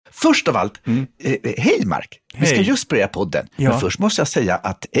först av allt, hej Mark. Vi ska just börja podden. Ja. Men först måste jag säga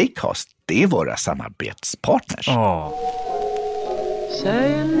att Acast, det är våra samarbetspartners.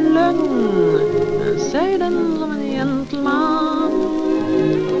 Säg en lögn, men säg den som en gentleman.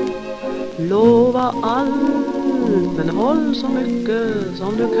 Lova allt, men håll så mycket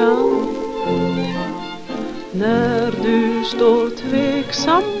som du kan. När du står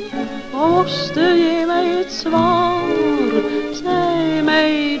tveksam och måste ge mig ett svar, säg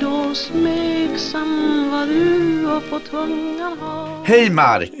mig då smeksam vad du har på tungan har. Hej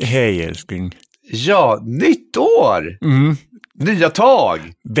Mark! Hej älskling. Ja, nytt år! Nya tag!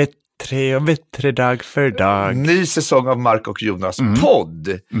 Bättre och bättre dag för dag. Ny säsong av Mark och Jonas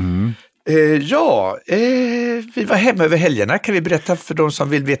podd. Vi var hemma över helgerna. Kan vi berätta för de som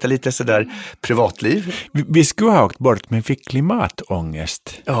vill veta lite sådär privatliv? Vi skulle ha åkt bort men fick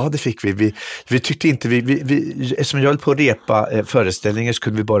klimatångest. Ja, det fick vi. Vi tyckte inte, som jag höll på att repa föreställningar så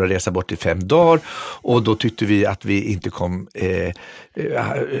kunde vi bara resa bort i 5 dagar. Och då tyckte vi att vi inte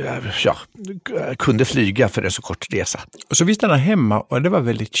kunde flyga för en så kort resa. Och så vi stannade hemma och det var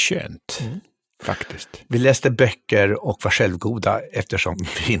väldigt skönt. Faktiskt. Vi läste böcker och var självgoda eftersom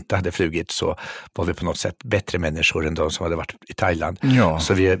vi inte hade flugit, så var vi på något sätt bättre människor än de som hade varit i Thailand. Ja.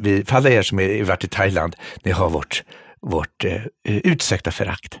 Så vi för alla er som har varit i Thailand, ni har vårt utsökta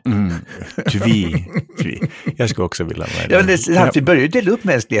förakt. Tvi. Jag ska också vilja vara det. Vi börjar ju dela upp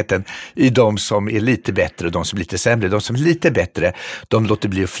mänskligheten i de som är lite bättre och de som är lite sämre. De som är lite bättre, de låter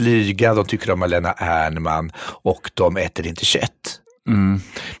bli att flyga, de tycker om Lena Ernman och de äter inte kött.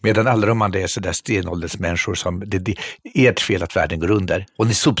 Medan alla de andra är sådär stenåldersmänniskor som det är ert fel att världen går under. Och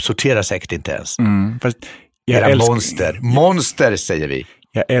ni subsorterar säkert inte ens. Fast monster säger vi.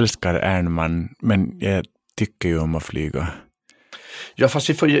 Jag älskar Ernman, men jag tycker ju om att flyga. Ja, fast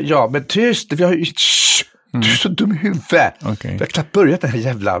vi får men tyst, vi har ju du är så dum i huvudet. Okay. Vi har knappt börjat den här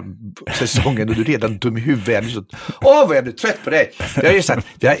jävla säsongen och du är redan dum i huvudet. Vad jag blir trött på dig. Jag har ju sagt,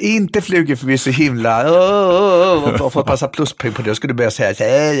 vi har inte flugit för vi är så himla och fått passa pluspeng på det. Jag skulle börja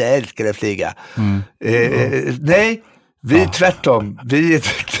säga, jag älskar att flyga. Nej, vi tvärtom. Vi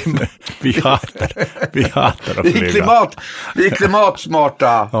hatar att flyga. Vi är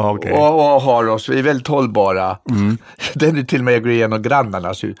klimatsmarta okay. och har oss. Vi är väldigt hållbara. Den är till och med jag går igenom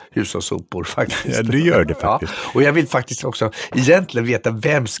grannarnas hushållssopor faktiskt. Ja, du gör det faktiskt. Ja. Och jag vill faktiskt också egentligen veta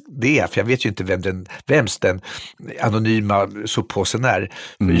vems det är, för jag vet ju inte vems den anonyma soppåsen är.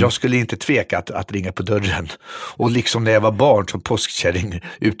 Jag skulle inte tveka att ringa på dörren. Och liksom när jag var barn som påskkärring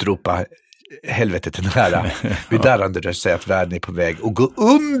utropa helvetet är nära. Vi darrande röst säger att världen är på väg att gå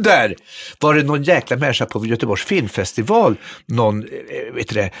under. Var det någon jäkla människa på Göteborgs filmfestival, någon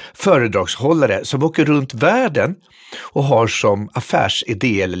föredragshållare som åker runt världen och har som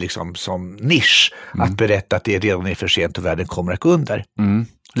affärsidé eller liksom som nisch att berätta att det redan är för sent och världen kommer att gå under.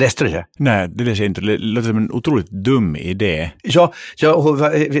 Läste du det? Nej, det läser jag inte. Det låter som en otroligt dum idé. Ja,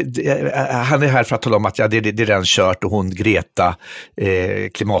 han är här för att tala om att det är redan kört och hon Greta,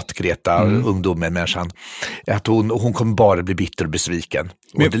 klimat-Greta, ungdomen, människan, att hon kommer bara bli bitter och besviken.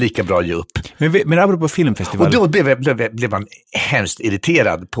 Och det är lika bra att ge upp. Men apropå filmfestival. Och då blev man hemskt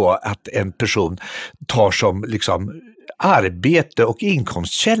irriterad på att en person tar som liksom arbete och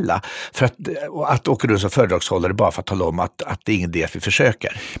inkomstkälla för att åka runt som föredragshållare bara för att tala om att det är ingen idé att vi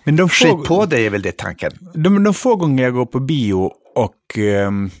försöker. Men skit på det är väl det tanken. De få gånger jag går på bio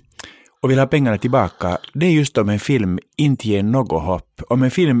och vill ha pengarna tillbaka, det är just om en film inte ger något hopp. Om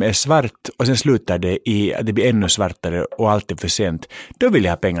en film är svart och sen slutar det i att det blir ännu svartare och allt är för sent, då vill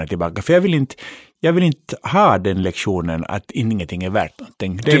jag ha pengarna tillbaka. För jag vill inte ha den lektionen att ingenting är värt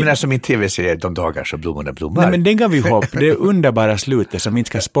någonting. Du menar som min tv-serie De dagar så blommorna blommar? Nej, men den gav vi hopp. Det är underbara slutet som inte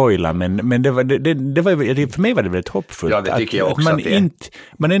ska spoila, men det var, för mig var det väldigt hoppfullt. Ja, det tycker jag också.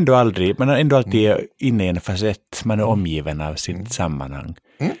 Man är ändå alltid inne i en facett. Man är omgiven av sitt sammanhang.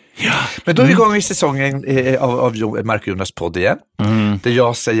 Ja. Men då är vi igång i säsongen av Mark och Jonas podd igen. Där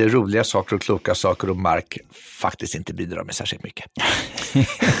jag säger roliga saker och kloka saker och Mark faktiskt inte bidrar med särskilt mycket.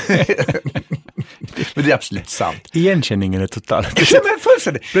 Men det är absolut sant. Igenkänningen är total.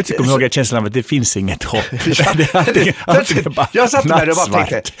 Plötsligt kommer jag ihåg känslan av att det finns inget hopp. Jag satt där och bara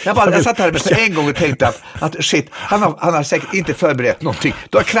tänkte, jag satt här med en gång och tänkte att shit, han har säkert inte förberett någonting.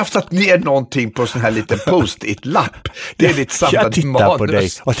 Du har krafsat ner någonting på sån här liten post-it-lapp. Det är ditt samlade manus. Jag tittar på dig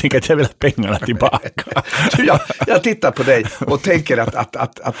och tänker att jag vill ha pengarna tillbaka. Jag tittar på dig och tänker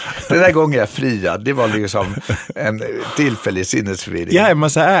att den där gången jag friade, det var liksom en tillfällig sinnesförvirring. Jag har en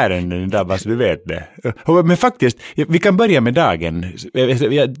massa ärenden där, så du vet det. Men faktiskt, vi kan börja med dagen.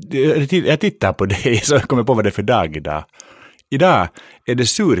 Jag tittar på dig så jag kommer på vad det är för dag idag. idag är det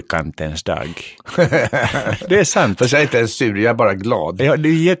surkantens dag. Det är sant. Fast jag är inte ens sur, jag är bara glad. Ja, du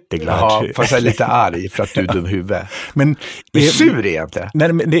är jätteglad. Ja, fast jag är lite arg för att du är dum huvud. Men sur egentligen.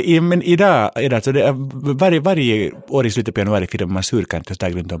 Nej, men idag är det alltså, varje år i slutet på januari firar man surkantens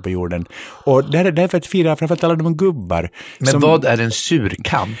dag runt om på jorden. Och det är för att fira framförallt alla de gubbar. Men vad är en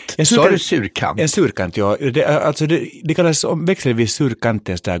surkant? Sa du surkant? En surkant, ja. Det kallas växelvis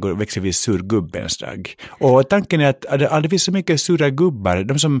surkantens dag och växelvis surgubbens dag. Och tanken är att det finns så mycket sura gubbar,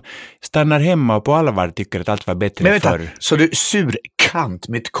 de som stannar hemma och på allvar tycker att allt var bättre förr. Så du surkant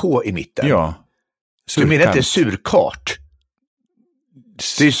med ett K i mitten? Ja. Surkant. Du menar inte surkart?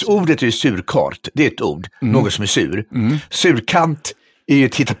 Ordet är ju surkart, det är ett ord, något som är sur. Surkant är ju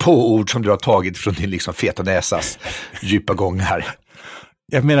ett hittepå-ord som du har tagit från din liksom feta näsas djupa gångar.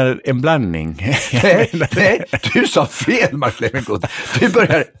 Jag menar en blandning. Nej, du sa fel, Mark Levengood.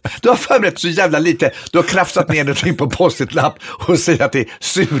 Du har förberett så jävla lite. Du har krafsat ner någonting på post-it-lapp och säger att det är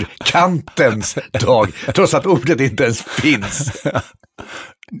surkantens dag, trots att ordet inte ens finns.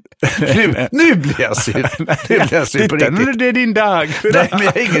 Nu blir jag sur. På riktigt. Det är din dag. Nej, men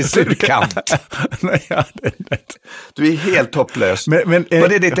jag är ingen surkant. Du är helt hopplös. Men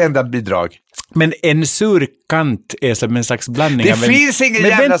vad är ditt enda bidrag? Men en surkant är som en slags blandning. Det finns ingen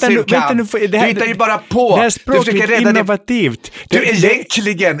jävla surkant. Du hittar ju bara på. Det här språket är innovativt.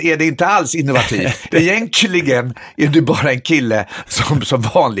 Egentligen är det inte alls innovativt. Egentligen är du bara en kille som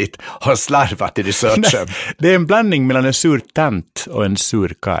vanligt har slarvat i researchen. Det är en blandning mellan en surtant och en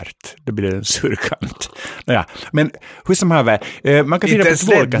surkart. Det blir en surkant. Naja, men hur som haver, man kan fira på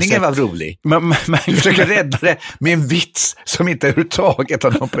två olika sätt. Var rolig. Du försöker rädda det med en vits som inte överhuvudtaget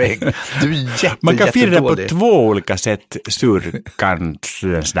har någon poäng. Du är man kan fira det på två olika sätt,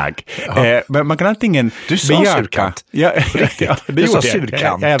 surkantens dag. Men man kan antingen du sa bejaka. Surkant. Ja, du sa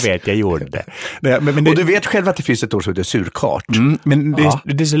surkant. Ja, jag vet, jag gjorde det. Men och du vet själv att det finns ett ord som heter surkart. Men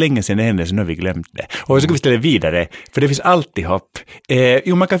det är så länge sedan det hände så nu har vi glömt det. Och så ska vi ställa vidare, för det finns alltid hopp.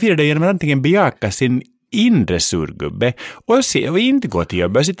 Man kan fira det genom att antingen bejaka sin inre surgubbe och inte gå till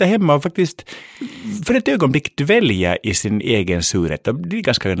jobbet och sitta hemma och faktiskt för ett ögonblick dvälja i sin egen surhet och bli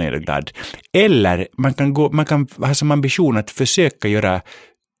ganska nöjd och glad. Eller man kan ha som ambition att försöka göra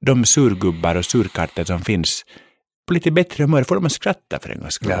de surgubbar och surkartor som finns på lite bättre humör, får de att skratta för en gång.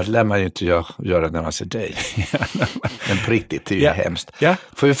 Ja, det lär man ju inte göra när man ser dig. Men på riktigt, det är ju hemskt. Ja.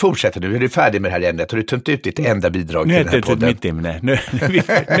 Får vi fortsätta nu? Är du färdig med det här ämnet? Har du tömt ut ditt enda bidrag till den här podden? Nu är det mitt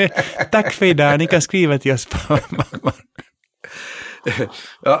ämne. Tack för idag. Ni kan skriva till oss på...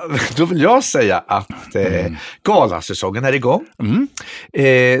 Ja, då vill jag säga att galasäsongen är igång.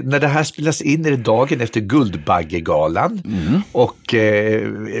 När det här spelas in är det dagen efter Guldbaggegalan. Och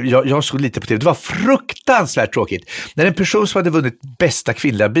jag såg lite på TV. Det var fruktansvärt tråkigt. När en person som hade vunnit bästa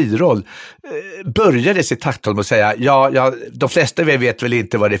kvinnliga biroll började sitt tacktal med att säga de flesta vet väl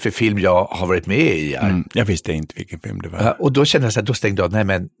inte vad det är för film jag har varit med i. Jag visste inte vilken film det var. Och då kände jag så här, då stängde jag,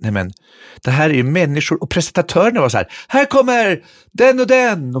 nej men det här är ju människor, och presentatörerna var så här kommer den och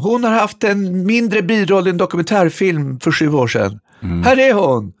den, hon har haft en mindre biroll i en dokumentärfilm för 7 år sedan. Här är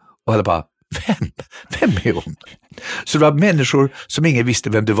hon. Och alla bara, vem är hon? Så det var människor som ingen visste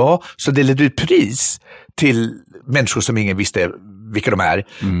vem det var, så delade ut pris till människor som ingen visste vilka de är,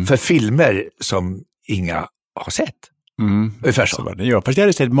 för filmer som inga har sett. Ungefär så. Ja, fast jag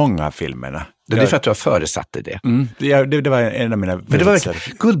hade sett många av filmerna. Det är för att du har föresatt dig det. Ja, det var en av mina... Men det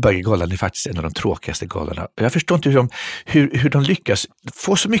var Guldbaggegalan är faktiskt en av de tråkigaste galorna. Jag förstår inte hur de lyckas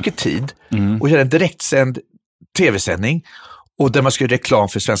få så mycket tid och göra en direktsänd tv-sändning och där man ska göra reklam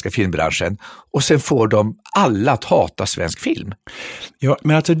för svenska filmbranschen och sen får de alla att hata svensk film. Ja,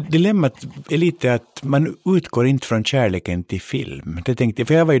 men alltså dilemmat är lite att man utgår inte från kärleken till film. Det tänkte jag,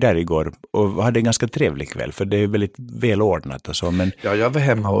 för jag var ju där igår och hade en ganska trevlig kväll, för det är väldigt välordnat och så. Men... Ja, jag var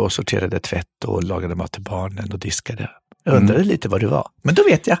hemma och sorterade tvätt och lagade mat till barnen och diskade. Jag undrade lite vad det var, men då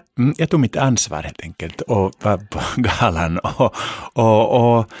vet jag. Jag tog mitt ansvar helt enkelt och var på galan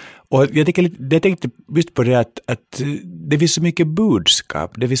och jag tänkte just på det att det finns så mycket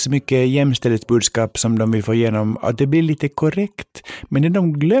budskap, det finns så mycket jämställdhetsbudskap som de vill få igenom, att det blir lite korrekt. Men det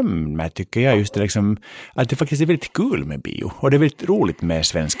de glömmer tycker jag just det liksom, att det faktiskt är väldigt kul med bio. Och det är väldigt roligt med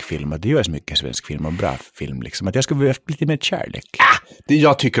svensk film, att det görs mycket svensk film och bra film. Liksom. Att jag skulle vilja ha lite mer kärlek. Det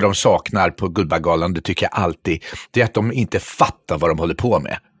jag tycker de saknar på Guldbaggegalan, det tycker jag alltid, det är att de inte fattar vad de håller på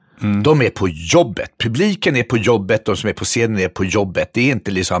med. De är på jobbet. Publiken är på jobbet, de som är på scenen är på jobbet. Det är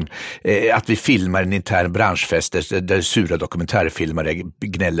inte liksom att vi filmar en intern branschfest där sura dokumentärfilmare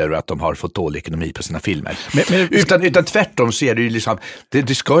gnäller och att de har fått dålig ekonomi på sina filmer. Utan tvärtom så är det ju liksom,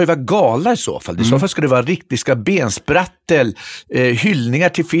 det ska ju vara gala i så fall. I så fall ska det vara riktigt, ska bensprattel, hyllningar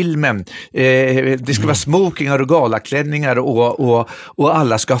till filmen, det ska vara smokingar och galaklänningar och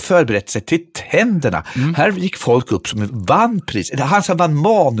alla ska ha förberett sig till tänderna. Här gick folk upp som vann pris. Han sa vann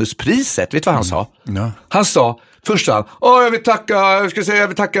manuspriset. Vet du vad han sa? No. Han sa först jag vill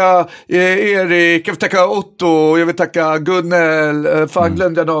tacka Erik, jag vill tacka Otto, jag vill tacka Gunnel, fan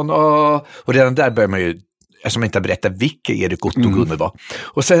glömde jag någon. Och redan där börjar man ju, som inte berätta vilka Erik, Otto och Gunnel var.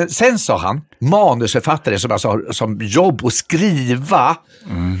 Och sen sa han, manusförfattare som alltså som jobb att skriva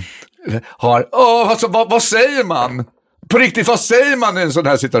har, vad säger man? På riktigt, vad säger man i en sån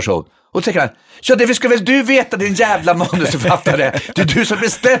här situation? Och tänker han, ja det ska väl du veta, din jävla manusförfattare. Det är du som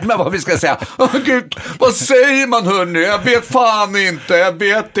bestämmer vad vi ska säga. Gud, vad säger man hörni? Jag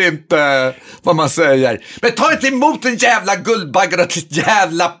vet inte vad man säger. Men ta inte emot en jävla guldbaggar och ditt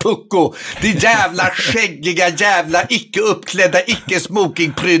jävla pucko. Din jävla skäggiga, jävla icke uppklädda, icke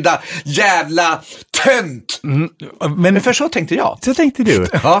smokingprydda jävla tönt. Men för så tänkte jag. Så tänkte du.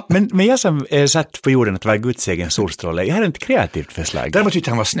 Ja. Men jag som är satt på jorden att vara Guds egen solstråle, jag hade ett kreativt förslag. Däremot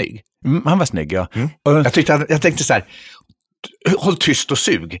tyckte han var snygg. Han var snygg, ja. Jag tänkte så här, håll tyst och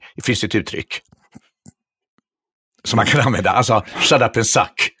sug. Det finns ett uttryck som man kan använda. Alltså, shut up and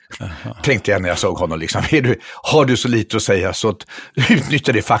suck. Tänkte jag när jag såg honom liksom. Har du så lite att säga så att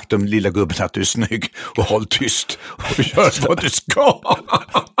utnyttja det faktum, lilla gubben, att du är snygg och håll tyst och gör vad du ska.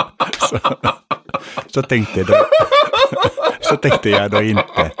 Så tänkte jag då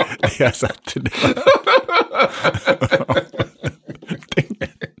inte. Jag satt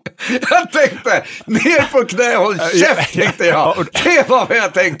Jag tänkte, ner på knä, håll käft, tänkte jag. Det var vad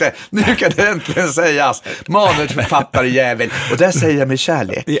jag tänkte. Nu kan det äntligen sägas. Manusförfattare jävel. Och där säger jag med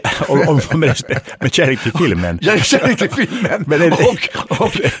kärlek. Med kärlek till filmen. Ja, kärlek till filmen.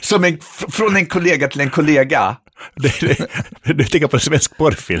 Och som från en kollega till en kollega. Du tänker på en svensk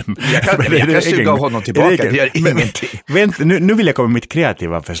porrfilm. Jag kan suga honom tillbaka, det gör ingenting. Vänta, nu vill jag komma med mitt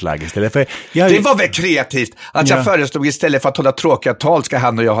kreativa förslag istället. För det var väl kreativt att jag föreslog istället för att hålla tråkiga tal ska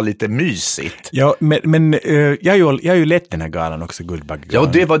han och jag ha lite mysigt. Ja, men jag har ju lett den här galan också,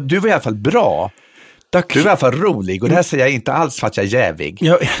 Guldbaggegalan. Ja, du var i alla fall bra. Tack. Du är i alla fall rolig och det här säger jag inte alls för att jag är jävig.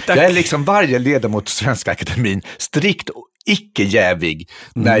 Ja, jag är liksom varje ledamot i Svenska Akademin strikt icke-jävig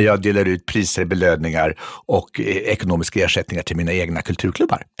när jag delar ut priser, belöningar och ekonomiska ersättningar till mina egna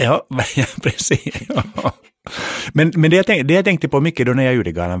kulturklubbar. Ja, precis. Ja. Men det jag tänkte på mycket då när jag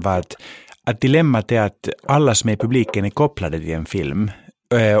gjorde galan var att dilemmat är att alla som är i publiken är kopplade till en film.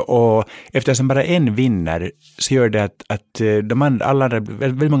 Och eftersom bara en vinner så gör det att alla andra,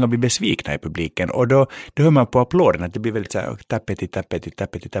 väldigt många blir besvikna i publiken och då hör man på applåden att det blir väldigt så här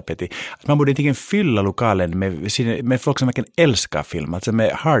tappeti. Att man borde inte fylla lokalen med folk som verkligen älskar film, alltså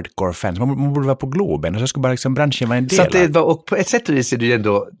med hardcore-fans. Man borde vara på Globen och så skulle bara liksom branschen vara en del. Och på ett sätt och vis är det ju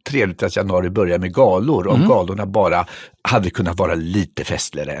ändå trevligt att januari börjar med galor och galorna bara hade kunnat vara lite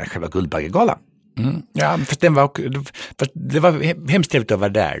festligare än själva Guldbaggegalan. Ja, fast det var hemskt trevligt att vara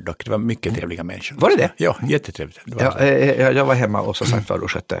där dock. Det var mycket trevliga människor. Var det det? Ja, jättetrevligt. Jag var hemma och så sagt var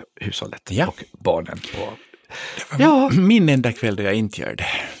och skötte hushållet och barnen. Det var min enda kväll då jag inte gör det.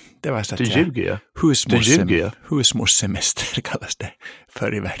 Det var så att du ljuger ju. Husmorssemester kallas det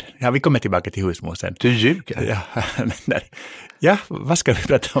förr i världen. Ja, vi kommer tillbaka till husmorsen. Du ljuger. Ja, vad ska vi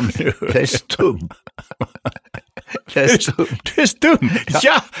prata om nu? Jag är stum. Du är stum?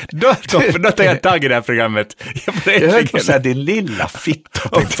 Ja, då tar jag tag i det här programmet. Jag höll på att säga din lilla fitta,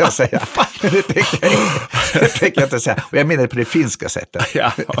 tänkte jag säga. Det tänker jag inte säga. Och jag menar det på det finska sättet.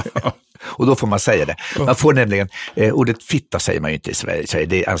 Ja. Och då får man säga det. Man får nämligen, ordet fitta säger man ju inte i Sverige.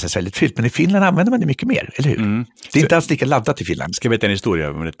 Det anses väldigt fyllt, men i Finland använder man det mycket mer, eller hur? Det är inte alls lika laddat i Finland. Ska jag berätta en historia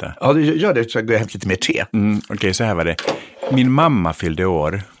om detta? Ja, du gör det så jag går hem lite mer te. Okej, så här var det. Min mamma fyllde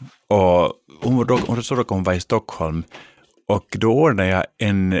år och hon råkade vara i Stockholm och då ordnade jag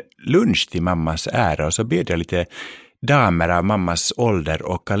en lunch till mammas ära och så bjöd jag lite damer av mammas ålder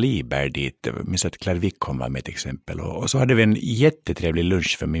och kaliber dit. Minns att Claire Wickholm var med ett exempel och så hade vi en jättetrevlig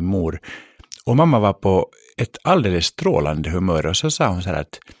lunch för min mor och mamma var på ett alldeles strålande humör och så sa hon så här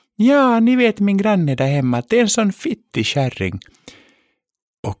att ja, ni vet min granne där hemma att det är en sån fittig kärring.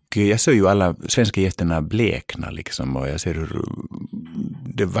 Och jag ser ju alla svenska gästerna blekna liksom och jag ser hur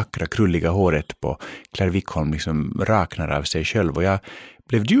det vackra krulliga håret på Claire Wickholm liksom raknar av sig själv och jag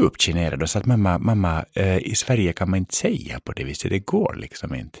blev djupt generad och sa att mamma i Sverige kan man inte säga på det viset, det går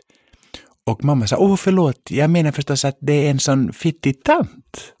liksom inte. Och mamma sa, förlåt, jag menar förstås att det är en sån fittig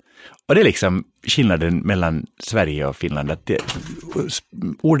tant. Och det är liksom skillnaden mellan Sverige och Finland. Att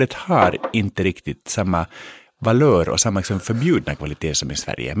ordet har inte riktigt samma valör och samma liksom förbjudna kvalitet som i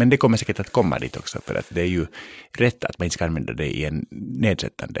Sverige. Men det kommer säkert att komma dit också, för att det är ju rätt att man inte ska använda det i en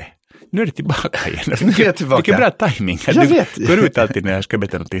nedsättande. Nu är det tillbaka igen. Vilken bra tajming. Du går ut alltid när jag ska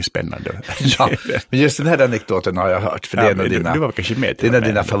berätta något spännande. Ja, men just den här anekdoten har jag hört. För det är du var kanske med det är en av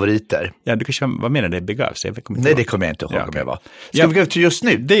dina favoriter. Ja, du kanske var med när det begav sig. Nej, det kommer jag inte ihåg om jag var. Ska vi gå till just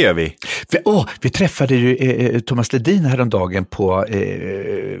nu? Det gör vi. Vi träffade ju Thomas Ledin häromdagen på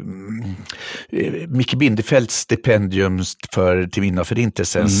Micke Bindefelds stipendium till minne av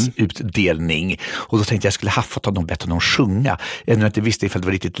Förintelsens utdelning. Och då tänkte jag skulle ha fått honom bett honom sjunga. Ännu jag inte visste ifall det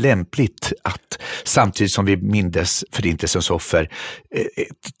var riktigt lämpligt att samtidigt som vi mindes Förintelsens offer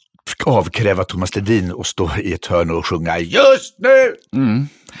avkräva Thomas Ledin och stå i ett hörn och sjunga just nu!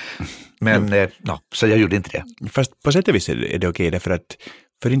 Men så jag gjorde inte det. Fast på sätt och vis är det okej, därför att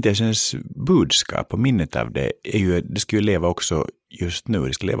Förintelsens budskap och minnet av det är ju, det ska ju leva också just nu,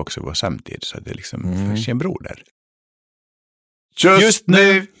 det ska leva också i vår samtid, så det är liksom en broder. Just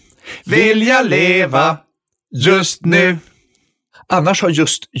nu vill jag leva, just nu. Annars har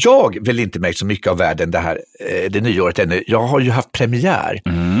just jag väl inte märkt så mycket av världen det nya året ännu. Jag har ju haft premiär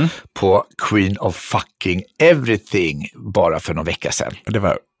på Queen of Fucking Everything bara för någon vecka sedan. Och det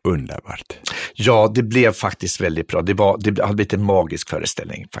var underbart. Ja, det blev faktiskt väldigt bra. Det hade blivit en magisk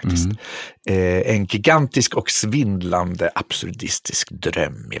föreställning faktiskt. En gigantisk och svindlande absurdistisk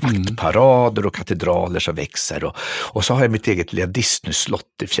dröm i vaktparader och katedraler som växer. Och så har jag mitt eget lilla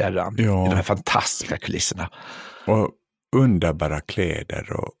Disney-slott i fjärran. Ja. I de här fantastiska kulisserna. Och underbara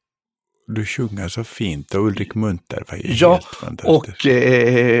kläder och du sjunger så fint och Ulrik Munter var ju helt fantastisk.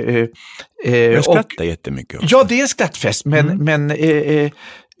 Jag skrattar jättemycket också. Ja, det är en skrattfest, men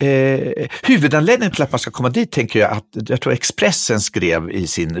huvudanledningen till att man ska komma dit tänker jag att jag tror Expressen skrev i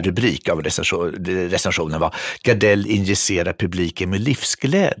sin rubrik av recensionen var Gardell injicerar publiken med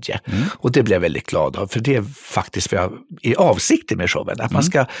livsglädje. Och det blev jag väldigt glad av, för det är faktiskt vad jag är avsikten med showen. Att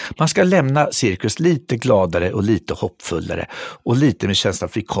man ska lämna cirkus lite gladare och lite hoppfullare och lite med känslan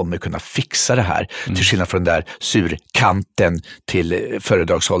att vi kommer kunna fixa det här, till skillnad från den där surkanten till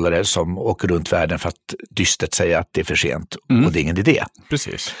föredragshållare som åker runt världen för att dystert säga att det är för sent och det är ingen idé.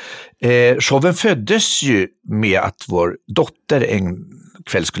 Precis. Showen föddes ju med att vår dotter en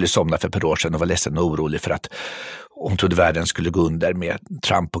kväll skulle somna för ett par år sedan och var ledsen och orolig för att hon trodde världen skulle gå under med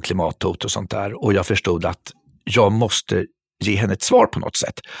Trump och klimathot och sånt där. Och jag förstod att jag måste ge henne ett svar på något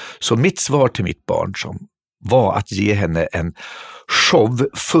sätt. Så mitt svar till mitt barn som var att ge henne en show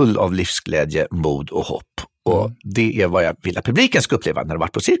full av livsglädje, mod och hopp. Och det är vad jag vill att publiken ska uppleva när de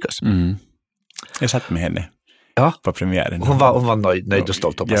varit på cirkus. Jag satt med henne. Ja, på premiären. Hon var nöjd och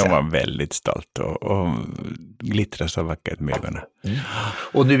stolt. Jag var väldigt stolt och glittrade så vackert med ögonen.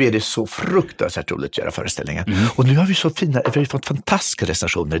 Och nu är det så fruktansvärt roligt att göra föreställningen. Och nu har vi vi har fått fantastiska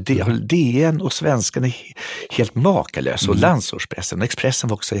recensioner. DN och Svenskan är helt makalös. Och Landsortspressen och Expressen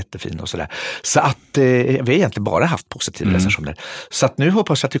var också jättefin och sådär. Så att vi har egentligen bara haft positiva recensioner. Så att nu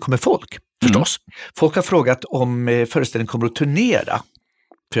hoppas jag att det kommer folk, förstås. Folk har frågat om föreställningen kommer att turnera.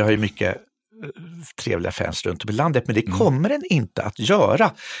 För jag har ju mycket trevliga fans runt om i landet, men det kommer den inte att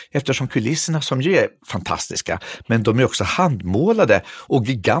göra eftersom kulisserna som ju är fantastiska, men de är också handmålade och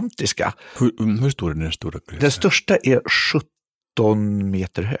gigantiska. Hur stor är den stora kulissen? Den största är 17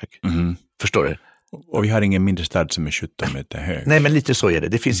 meter hög. Förstår du? Och vi har ingen mindre stad som är 17 meter hög. Nej, men lite så är det.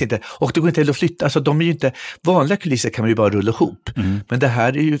 Det finns inte, och det går inte heller att flytta. Alltså de är ju inte, vanliga kulisser kan man ju bara rulla ihop. Men det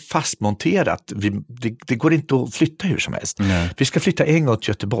här är ju fastmonterat. Det går inte att flytta hur som helst. Nej. Vi ska flytta en gång till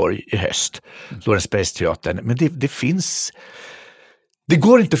Göteborg i höst. Lorensbergsteatern. Men det finns... Det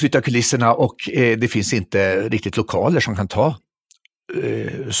går inte att flytta kulisserna och det finns inte riktigt lokaler som kan ta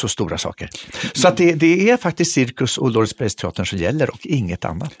så stora saker. Så att det är faktiskt cirkus och Lorensbergsteatern som gäller och inget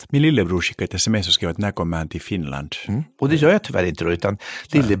annat. Min lillebror skickade ett sms och skrev att när kommer han till Finland? Och det gör jag tyvärr inte då, utan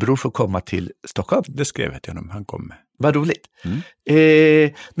lillebror får komma till Stockholm. Det skrev jag till honom, han kommer. Vad roligt.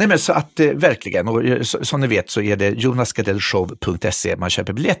 Nej men så att verkligen, och som ni vet så är det jonasgardellshow.se man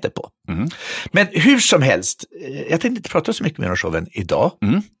köper biljetter på. Men hur som helst, jag tänkte inte prata så mycket mer om showen idag.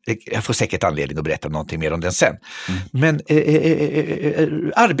 Jag får säkert anledning att berätta någonting mer om den sen. Men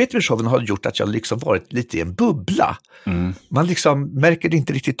arbetet med showen har gjort att jag liksom varit lite i en bubbla. Man liksom märker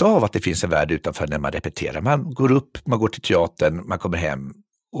inte riktigt av att det finns en värld utanför när man repeterar. Man går upp, man går till teatern, man kommer hem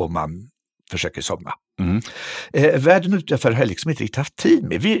och man försöker somna. Världen utanför har jag liksom inte riktigt haft tid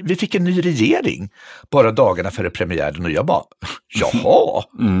med. Vi fick en ny regering bara dagarna före premiären och jag bara, jaha.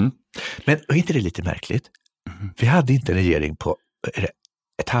 Men är inte det lite märkligt? Vi hade inte en regering på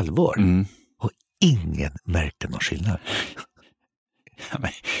ett halvår och ingen märkte någon skillnad.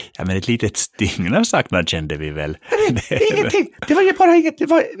 Ja, men ett litet stygn av saknad kände vi väl. Ingenting, det var ju bara inget, det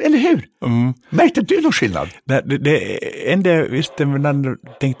var, eller hur? Märkte du någon skillnad? Det enda jag visste, men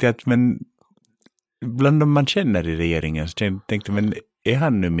tänkte att men bland dem man känner i regeringen så tänkte men är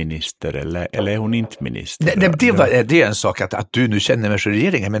han nu minister eller är hon inte minister? Det är en sak att du nu känner människor i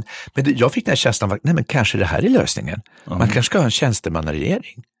regeringen, men jag fick den här känslan av att nej, men kanske det här är lösningen. Man kanske ska ha en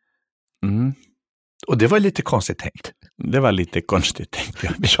tjänstemannaregering. Och det var lite konstigt tänkt. Det var lite konstigt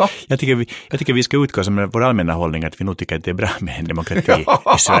tänkt. Ja. Jag tycker vi ska utgå som vår allmänna hållning att vi nog tycker att det är bra med en demokrati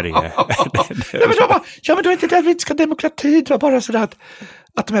i Sverige. Men då är inte det att vi inte ska ha demokrati. Det var bara så att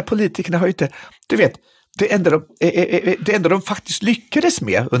de här politikerna har ju inte, du vet, det enda de faktiskt lyckades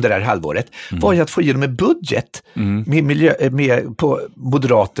med under det här halvåret var ju att få igenom en budget med på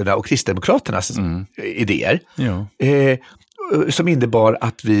Moderaterna och Kristdemokraternas idéer. Ja. Som innebar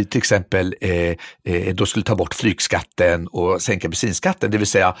att vi till exempel då skulle ta bort flygskatten och sänka bensinskatten. Det vill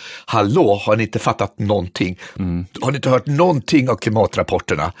säga, hallå, har ni inte fattat någonting? Har ni inte hört någonting av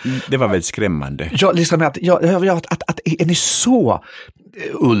klimatrapporterna? Det var väldigt skrämmande. Ja, liksom att är ni så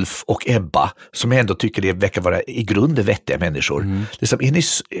Ulf och Ebba, som jag ändå tycker det verkar vara i grunden vettiga människor. Liksom,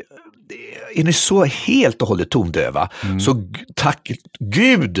 är ni så helt och hållet tondöva, så tack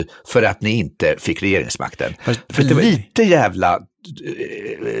Gud för att ni inte fick regeringsmakten. För lite jävla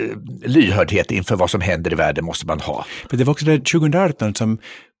lyhördhet inför vad som händer i världen måste man ha. Men det var också det 2018 som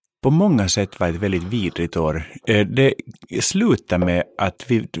på många sätt var ett väldigt vidrigt år. Det slutade med att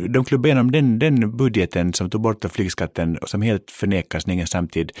de klubbade igenom den budgeten som tog bort flygskatten och som helt förnekas ingen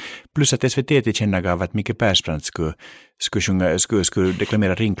samtid. Plus att SVT tillkännagav att Micke Persbrandt skulle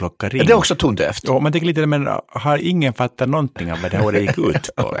deklamera ringklocka ring. Det är också tondövt. Och man tänker lite, men har ingen fattat någonting av vad det här året gick ut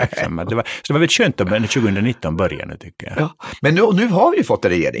på? Liksom. Så det var väldigt skönt att 2019 började nu, tycker jag. Ja, men nu har vi ju fått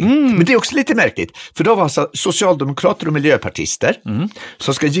en regering. Men det är också lite märkligt. För då var alltså socialdemokrater och miljöpartister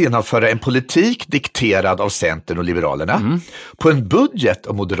som ska genomföra en politik dikterad av Centern och Liberalerna på en budget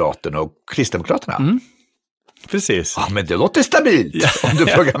av Moderaterna och Kristdemokraterna. Precis. Ja, men det låter stabilt om du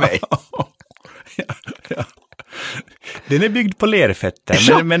frågar mig. Ja. Den är byggd på lerfötter.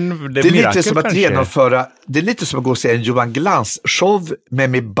 Ja, men det är lite som att genomföra, det är lite som att gå och se en Johan Glans-show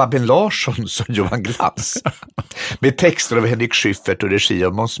med Babben Larsson som Johan Glans. Med texter av Henrik Schyffert och regi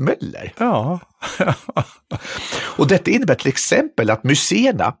av Måns Möller. Ja. Och detta innebär till exempel att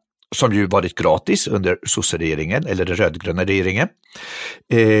museerna, som ju varit gratis under socialregeringen eller den rödgröna regeringen,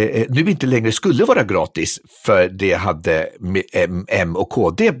 nu inte längre skulle vara gratis, för det hade M och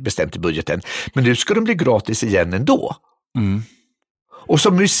KD bestämt i budgeten. Men nu ska de bli gratis igen ändå. Och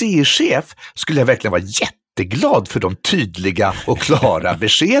som museichef skulle jag verkligen vara jätteglad för de tydliga och klara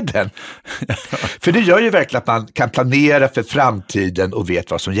beskeden. För det gör ju verkligen att man kan planera för framtiden och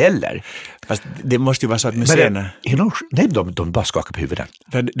vet vad som gäller. Fast det måste ju vara så att museerna... Nej, de bara skakar på huvudet.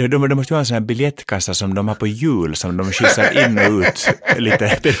 Det måste ju vara en sån här biljettkassa som de har på jul, som de skissar in och ut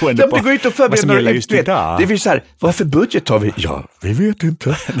lite beroende på går ut och vad som gäller just idag. Det vill säga, vad för budget har vi? Ja, vi vet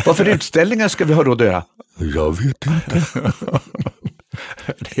inte. Vad för utställningar ska vi ha råd att göra? Jag vet inte.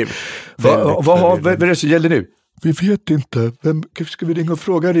 Vad är det som gäller nu? Vi vet inte. Ska vi ringa och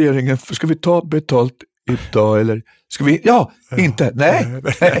fråga regeringen? Ska vi ta betalt idag eller ska vi? Ja, inte. Nej.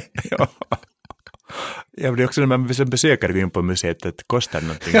 Ja, det är också när man besöker gå in på museet att det kostar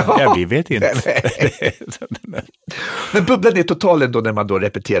någonting. Ja, vi vet inte. Men bubblan är totalen då när man då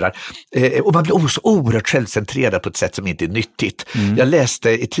repeterar. Och man blir så oerhört självcentrerad på ett sätt som inte är nyttigt. Jag läste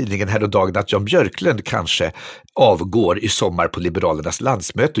i tidningen här och dagen att Jan Björklund kanske avgår i sommar på Liberalernas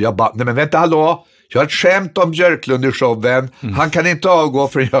landsmöte. Och jag bara, nej men vänta, hallå! Jag har ett skämt om Björklund i showen. Han kan inte avgå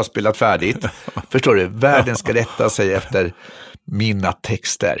förrän jag har spelat färdigt. Förstår du? Världen ska rätta sig efter mina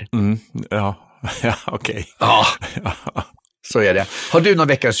texter. Ja, okej. Ja, så är det. Har du någon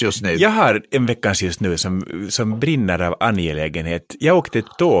veckans just nu? Jag har en veckans just nu som brinner av angelägenhet. Jag åkte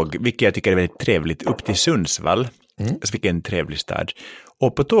ett tåg, vilket jag tycker är väldigt trevligt, upp till Sundsvall. Så fick en trevlig stad.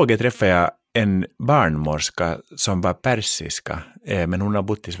 Och på tåget träffade jag en barnmorska som var persiska. Men hon har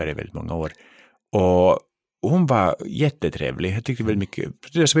bott i Sverige väldigt många år. Och hon var jättetrevlig. Jag tyckte väldigt mycket.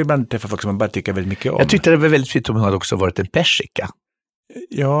 Det är som ibland träffar folk som man bara tycker väldigt mycket om. Jag tyckte det var väldigt fint om hon hade också varit en persika.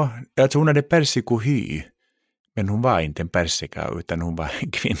 Ja, jag tror hon hade persikohy. Men hon var inte en persika utan hon var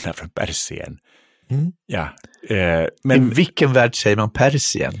en kvinna från Persien. Ja, men i vilken värld säger man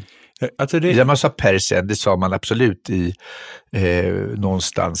Persien? Alltså när man sa Persien, det sa man absolut i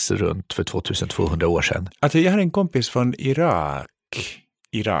någonstans runt för 2200 år sedan. Alltså jag har en kompis från Irak.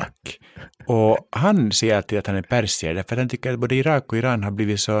 Och han säger alltid att han är persier därför att han tycker att både Irak och Iran har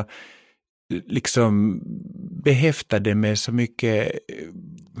blivit så liksom behäftade med så mycket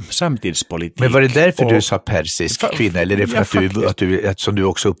samtidspolitik. Men var det därför du sa persisk kvinna? Eller är det för att du som du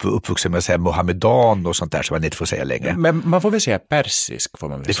också uppvuxen med att säga mohammedan och sånt där som man inte får säga längre? Men man får väl säga persisk, får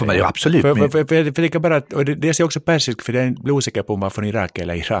man väl säga. Det får man ju absolut. För det kan bara, och det säger också persisk, för jag blir osäker på om man är från Irak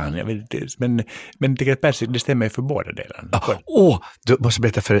eller Iran. Men jag tycker att persisk, det stämmer för båda delarna. Du måste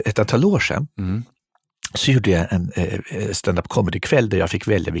berätta, för ett antal år sedan så gjorde jag en stand-up comedy-kväll där jag fick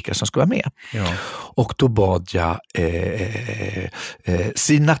välja vilka som skulle vara med. Ja. Och då bad jag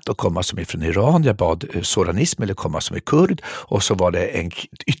Sinat att komma som är från Iran, jag bad Soran Ismail att komma som är kurd, och så var det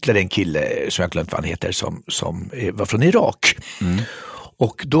ytterligare en kille som jag glömt vad han heter som var från Irak.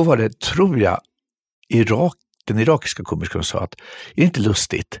 Och då var det, tror jag, den irakiska komikern sa att är det inte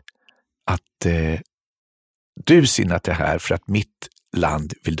lustigt att du, Sinat, är här för att mitt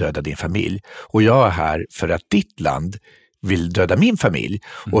land vill döda din familj, och jag är här för att ditt land vill döda min familj,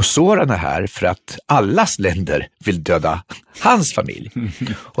 och Soran är här för att allas länder vill döda hans familj.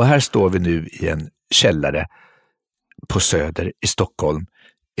 Och här står vi nu i en källare på Söder i Stockholm,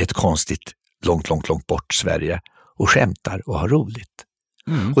 i ett konstigt långt bort Sverige, och skämtar och har roligt.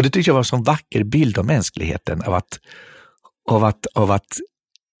 Och det tycker jag var en sån vacker bild av mänskligheten, av att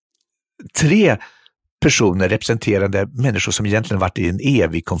tre personer representerande människor som egentligen varit i en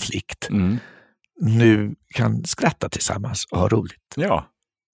evig konflikt nu kan skratta tillsammans och ha roligt. Ja.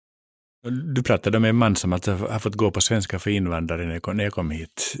 Du pratade med en man som har fått gå på svenska för invandrare när jag kom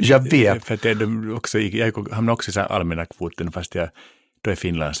hit. Jag vet. För att jag hamnade också i allmänna kvoten, fast jag då är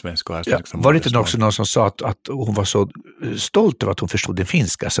finlandssvensk. Var det inte också någon som sa att hon var så stolt över att hon förstod den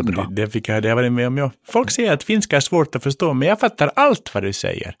finska så bra? Det har jag varit med om. Ja. Folk säger att finska är svårt att förstå, men jag fattar allt vad du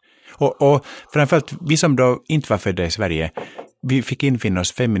säger. Och framförallt vi som då inte var födda i Sverige, vi fick infinna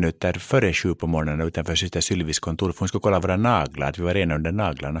oss 5 minuter före 7 på morgonen utanför syster Sylvis kontor, för hon skulle kolla våra naglar, att vi var rena under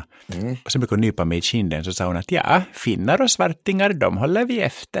naglarna. Och så brukade hon nypa mig i kinden, så sa hon att finnar och svartingar, de håller vi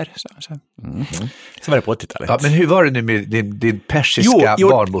efter. Så var det på 80-talet. Ja, men hur var det nu med din persiska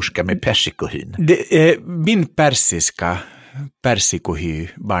barnmorska med persikohyn? Min persikohy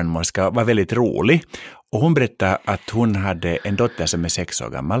barnmorska var väldigt rolig. Och hon berättade att hon hade en dotter som är 6 år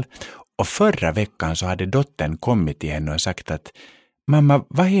gammal. Och förra veckan så hade dottern kommit till henne och sagt att mamma,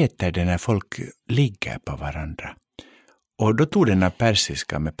 vad heter det när folk ligger på varandra? Och då tog den här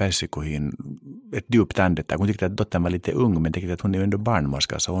persiska med persikohyn ett djupt andetag. Hon tyckte att dottern var lite ung, men tyckte att hon är ändå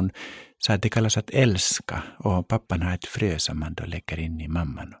barnmorska. Så hon sa att det kallas att älska. Och pappan har ett frö som man då lägger in i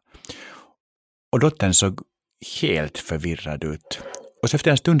mamman. Och dottern såg helt förvirrad ut. Och så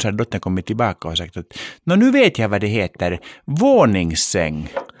efter en stund så hade dottern kommit tillbaka och sagt att nu vet jag vad det heter, våningssäng.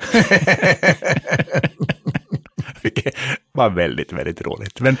 Det var väldigt, väldigt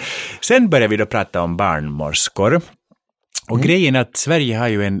roligt. Men sen började vi då prata om barnmorskor. Och grejen är att Sverige har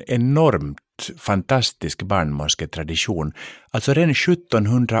ju en enormt fantastisk barnmorsketradition. Alltså redan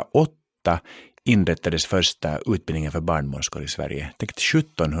 1708 inrättades första utbildningen för barnmorskor i Sverige. Tänk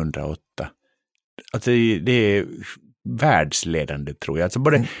 1708. Alltså det är världsledande, tror jag. Alltså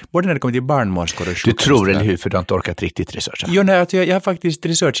både när det kommer till barnmorskor och Du tror, eller hur? För du har inte orkat riktigt researcha. Jo, nej, alltså jag har faktiskt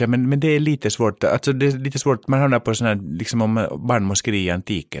researchat, men det är lite svårt. Alltså det är lite svårt, man hamnar på sådana här, liksom om barnmorskeri i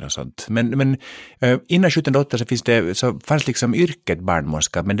antiken och sånt. Men innan 1708 så fanns liksom yrket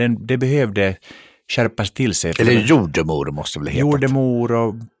barnmorska, men det behövde skärpas till sig. Eller jordemor måste väl heta. Jordemor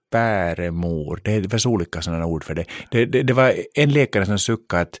och bäremor. Det var så olika sådana ord för det. Det var en läkare som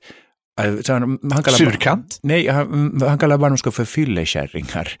suckade att surkant? Nej, han kallar barnmorskor för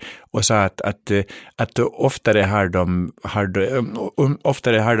fyllekärringar och sa att oftare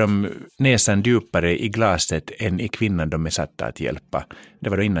har de näsan djupare i glaset än i kvinnan de är satta att hjälpa. Det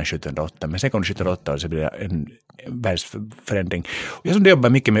var då innan 1708, men sen kom 1708 och så blev det en världsförändring. Jag som jobbar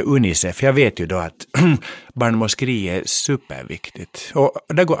mycket med UNICEF, jag vet ju då att barnmorskeri är superviktigt.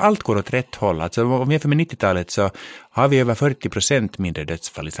 Och allt går åt rätt håll. Alltså om vi jämför med 90-talet så har vi över 40% mindre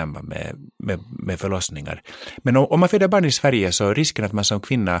dödsfall i samband med förlossningar. Men om man föder barn i Sverige så risken att man som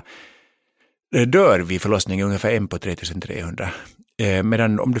kvinna dör vid förlossningen ungefär 1 på 3300.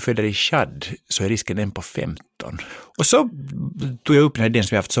 Medan om du föder i Chad så är risken 1 på 15. Och så tog jag upp den här idén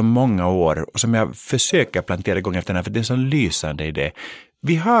som jag haft så många år och som jag försöker plantera gång efter den här, för det är en sån lysande idé.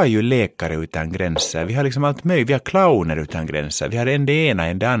 Vi har ju läkare utan gränser, vi har liksom allt möjligt, vi har clowner utan gränser, vi har en det ena,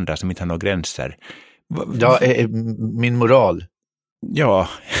 en det andra som inte har några gränser. Ja, min moral. Ja,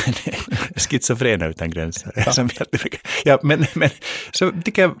 Schizofrena utan gränser. Ja, men så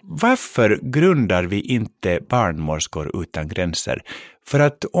tycker jag, varför grundar vi inte barnmorskor utan gränser? För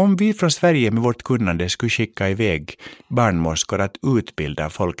att om vi från Sverige med vårt kunnande skulle skicka iväg barnmorskor att utbilda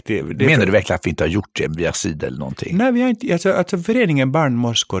folk... Menar du verkligen att vi inte har gjort det via SIDA eller någonting? Nej, vi har inte, alltså föreningen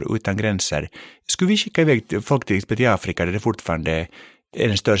Barnmorskor utan gränser, skulle vi skicka iväg folk till Afrika där det fortfarande är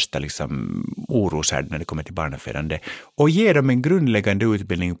den största liksom, oroshärden när det kommer till barnafödande, och ge dem en grundläggande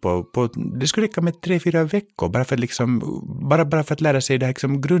utbildning på det skulle räcka med 3-4 veckor bara för att, liksom, bara för att lära sig det här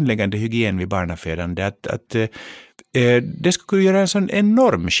liksom, grundläggande hygien vid barnafödande, det skulle göra en sån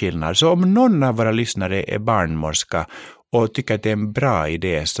enorm skillnad. Så om någon av våra lyssnare är barnmorska och tycker att det är en bra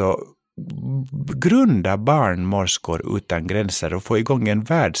idé, så grunda barnmorskor utan gränser och få igång en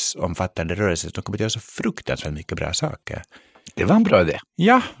världsomfattande rörelse som kommer att göra så fruktansvärt mycket bra saker. Det var en bra idé.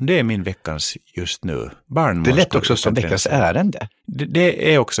 Ja, det är min veckans just nu. Det lät också som veckans ärende.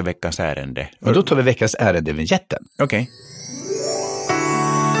 Det är också veckans ärende. Och då tar vi veckans ärende-vignetten. Okej.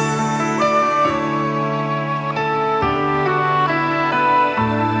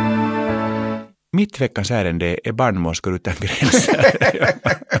 Mitt veckans ärende är barnmorskor utan gränser.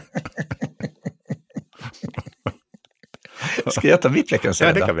 Ska jag ta mitt veckans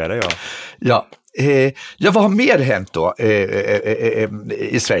ärende? Ja, det kan vi göra, ja. Ja, vad har mer hänt då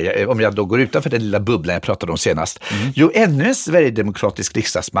i Sverige, om jag då går utanför den lilla bubblan jag pratade om senast? Jo, ännu en sverigedemokratisk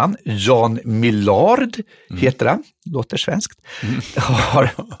riksdagsman, Jan Millard heter han, låter svenskt, har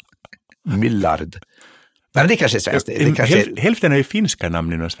Millard. Men det kanske är svenskt. Hälften är ju finska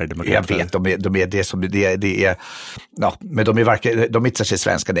namn inom Sverigedemokraterna. Jag vet, de är det som det är, ja, men de är varken, de är inte särskilt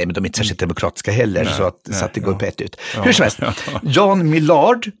svenska, nej, men de är inte särskilt demokratiska heller, så att det går på ett ut. Hur som helst, Jan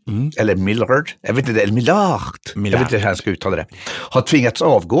Millard, eller Millard, jag vet inte, eller Millard, jag vet inte hur han ska uttala det, har tvingats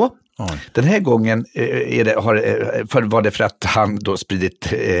avgå. Den här gången var det för att han då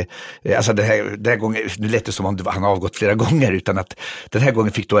spridit, alltså den här gången, nu lät det som om han har avgått flera gånger, utan att den här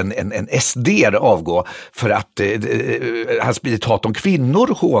gången fick då en SD avgå för att han spridit hat om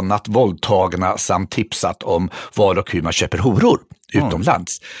kvinnor, hånat våldtagna samt tipsat om var och hur man köper horor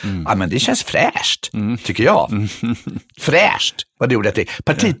utomlands. Ja, men det känns fräscht, tycker jag. Fräscht, vad det gjorde till.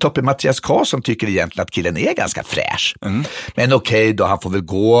 Partitoppen Mattias Karlsson tycker egentligen att killen är ganska fräsch. Men okej då, han får väl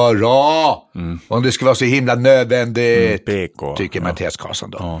gå då. Om det ska vara så himla nödvändigt, tycker Mattias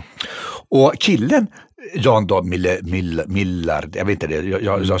Karlsson då. Och killen, Jan då, Millard, jag vet inte det,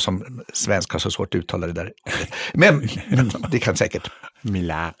 jag som svensk har så svårt att uttala det där. Men det kan säkert.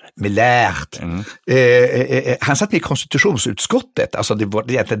 Millard. Han satt med i konstitutionsutskottet, alltså det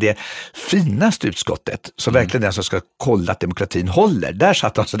var egentligen det finaste utskottet, så verkligen den som ska kolla att demokratin håller. Där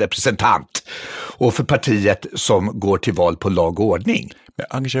satt han som representant, och för partiet som går till val på lag och ordning. Men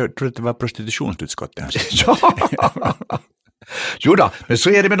Agnes, jag tror att det var prostitutionsutskottet. Ja! Jo då, men så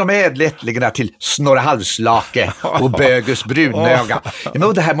är det med de ädlättlingarna till Snorre Halvslake och Bögus Brunöga.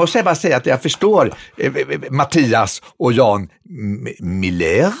 Men det här måste jag bara säga att jag förstår Mattias och Jan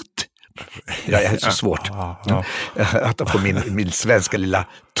Millard. Jag är så svårt att få min svenska lilla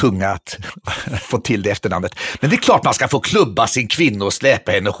tunga att få till det efternamnet. Men det är klart man ska få klubba sin kvinna och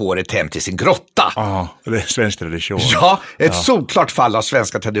släpa henne håret hem till sin grotta. Ja, det är svensk tradition. Ja, ett solklart fall av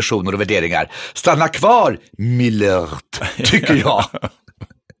svenska traditioner och värderingar. Stanna kvar, Millard, tycker jag.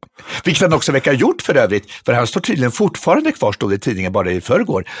 Vilket han också verkar ha gjort för övrigt, för han står tydligen fortfarande kvar, stod i tidningen bara i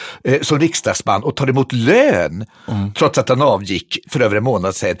förrgår, som riksdagsman och tar emot lön, trots att han avgick för över en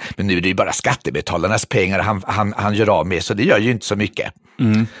månad sedan. Men nu är det ju bara skattebetalarnas pengar han gör av med, så det gör ju inte så mycket.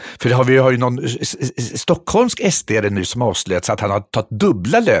 För vi har ju någon stockholmsk SD nu som avslöjat så att han har tagit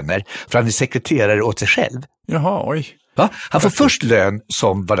dubbla löner för han är sekreterare åt sig själv. Jaha, oj. Va? Han får först lön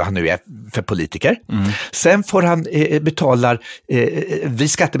som vad han nu är för politiker. Sen får han vi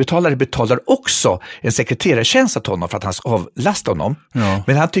skattebetalare betalar också en sekreterartjänst åt honom för att han ska avlasta honom. Ja.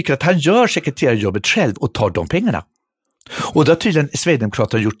 Men han tycker att han gör sekreterarjobbet själv och tar de pengarna. Och då har tydligen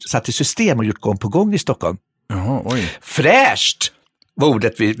Sverigedemokraterna satt i system och gjort gång på gång i Stockholm. Jaha, oj. Fräscht! Var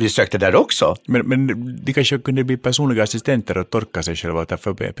ordet vi sökte där också. Men det kanske kunde bli personliga assistenter och torka sig själva och ta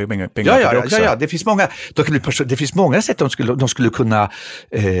för pengar för det också. Ja, det finns många sätt de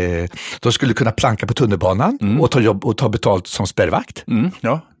skulle kunna planka på tunnelbanan och ta betalt som spärrvakt.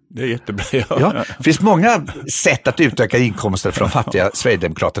 Ja, det är jättebra. Ja, det finns många sätt att utöka inkomster från fattiga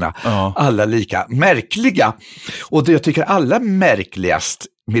Sverigedemokraterna. Alla lika märkliga. Och det jag tycker allra märkligast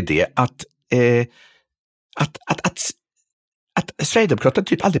med det att att Sverigedemokraterna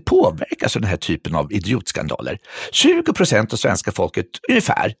typ aldrig påverkas av den här typen av idiotskandaler. 20% av svenska folket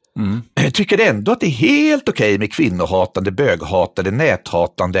ungefär tycker ändå att det är helt okej med kvinnohatande, böghatande,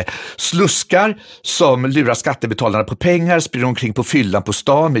 näthatande sluskar som lurar skattebetalarna på pengar, springer omkring på fyllan på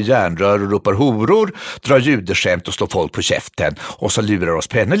stan med järnrör och ropar horor, drar judeskämt och slår folk på käften och så lurar oss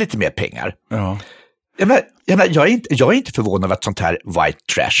på ännu lite mer pengar. Ja. Jag är inte förvånad över att sånt här white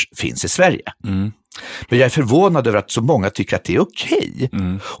trash finns i Sverige. Men jag är förvånad över att så många tycker att det är okej.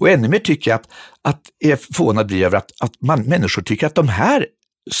 Och ännu mer tycker jag att jag är förvånad blir över att människor tycker att de här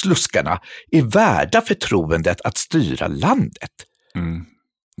sluskarna är värda förtroendet att styra landet.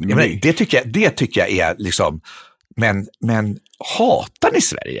 Det tycker jag är liksom, men hatar ni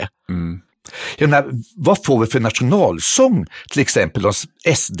Sverige? Jag menar, vad får vi för nationalsång till exempel om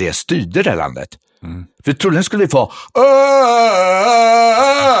SD styrde det här landet? För troligen skulle vi få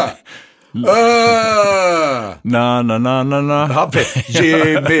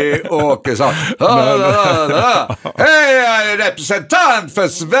Jimmy Åkesson. Hej, jag är representant för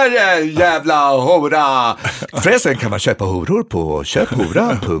Sverige, jävla hora. Förresten kan man köpa horor på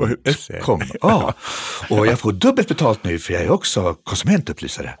köphora.com. Och jag får dubbelt betalt nu för jag är också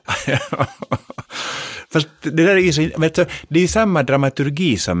konsumentupplysare. Fast det där är ju så, det är samma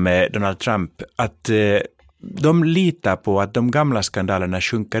dramaturgi som med Donald Trump, att de litar på att de gamla skandalerna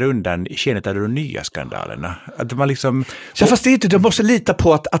sjunker undan i skenet av de nya skandalerna. Att man liksom... Ja, fast det är inte, de måste lita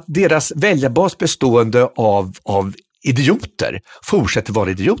på att deras väljarbas bestående av idioter fortsätter vara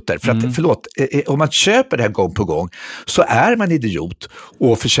idioter. För att, om man köper det här gång på gång så är man idiot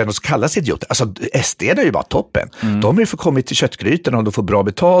och förtjänar att kallas idioter. Alltså SD är ju bara toppen. De är ju förkommit till köttgrytorna och de får bra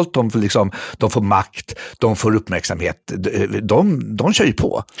betalt, de får makt, de får uppmärksamhet. De kör ju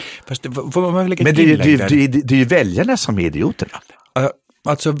på. Fast får man lägga men det är ju väljarna som är idioterna.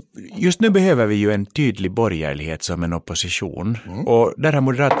 Alltså, just nu behöver vi ju en tydlig borgerlighet som en opposition. Och där har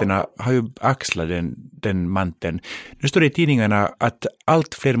Moderaterna har ju axlat den manteln. Nu står det i tidningarna att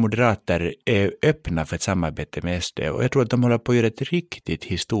allt fler moderater är öppna för ett samarbete med SD. Och jag tror att de håller på att göra ett riktigt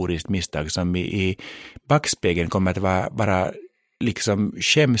historiskt misstag som i backspegeln kommer att vara liksom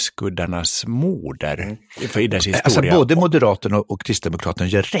skämskuddarnas moder för deras historia. Alltså både Moderaterna och Kristdemokraterna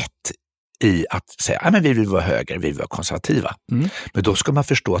gör rätt i att säga att vi vill vara höger, vi vill vara konservativa. Men då ska man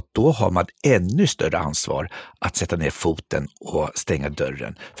förstå att då har man ännu större ansvar att sätta ner foten och stänga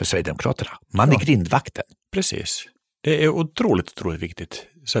dörren för Sverigedemokraterna. Man är grindvakten. Precis. Det är otroligt viktigt.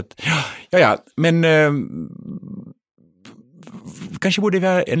 Så att, men kanske borde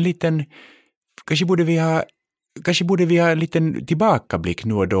vi ha en liten tillbakablick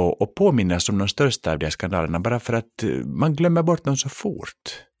nu och då och påminnas om de största av de skandalerna, bara för att man glömmer bort dem så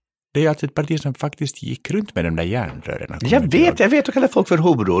fort. Det är alltså ett parti som faktiskt gick runt med de där järnrören. Jag vet att kalla folk för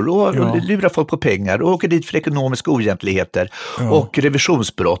horor och lura folk på pengar och åker dit för ekonomiska oegentligheter och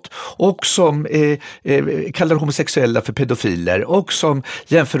revisionsbrott och som kallar homosexuella för pedofiler och som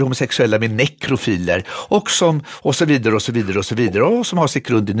jämför homosexuella med nekrofiler och så vidare och så vidare och så vidare och som har sin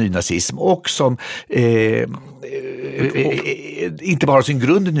grund i nynazism och som inte bara sin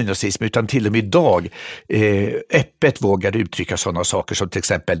grund i nynazism utan till och med idag öppet vågar uttrycka sådana saker som till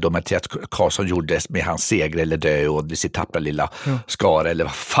exempel då Mattias Karlsson gjorde med hans seger eller dö och sitt tappra lilla skara eller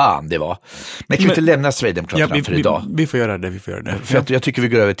vad fan det var. Men kan vi inte lämna Sverigedemokraterna för idag? Vi får göra det. För att jag tycker vi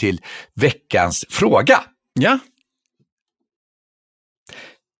går över till veckans fråga. Ja.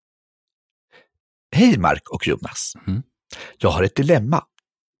 Hej Mark och Jonas. Jag har ett dilemma.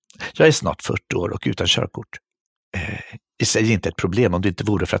 Jag är snart 40 år och utan körkort. I sig inte ett problem om det inte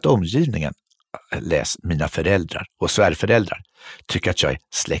vore för att omgivningen, läs mina föräldrar och svärföräldrar, tycker att jag är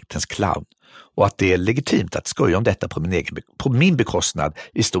släktens clown och att det är legitimt att skoja om detta på min bekostnad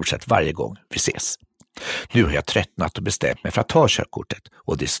i stort sett varje gång vi ses. Nu har jag tröttnat och bestämt mig för att ta körkortet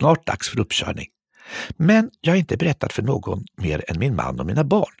och det är snart dags för uppkörning. Men jag har inte berättat för någon mer än min man och mina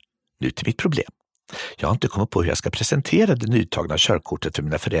barn. Nu till mitt problem. Jag har inte kommit på hur jag ska presentera det nytagna körkortet för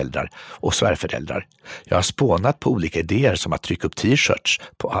mina föräldrar och svärföräldrar. Jag har spånat på olika idéer som att trycka upp t-shirts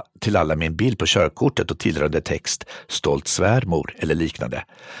till alla med en bild på körkortet och tillhörande text stolt svärmor eller liknande.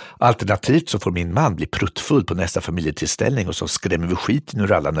 Alternativt så får min man bli pruttfull på nästa familjetillställning och så skrämmer vi skiten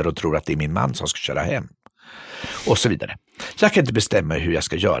ur alla när de tror att det är min man som ska köra hem. Och så vidare. Jag kan inte bestämma hur jag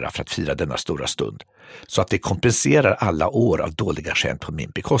ska göra för att fira denna stora stund så att det kompenserar alla år av dåliga skämt på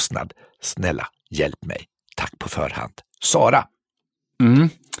min bekostnad. Snälla, hjälp mig. Tack på förhand. Sara.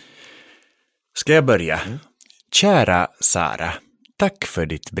 Ska jag börja? Kära Sara, tack för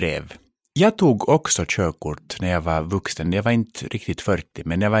ditt brev. Jag tog också körkort när jag var vuxen. Jag var inte riktigt 40,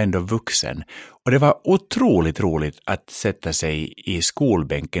 men jag var ändå vuxen. Och det var otroligt roligt att sätta sig i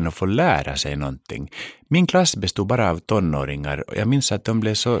skolbänken och få lära sig någonting. Min klass bestod bara av tonåringar och jag minns att de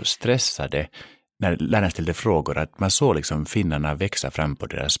blev så stressade när läraren ställde frågor att man såg liksom finnarna växa fram på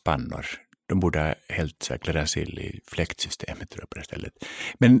deras pannor. De borde helt klära sill i fläktsystemet tror jag på det stället.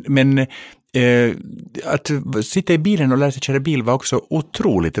 Men att sitta i bilen och lära sig köra bil var också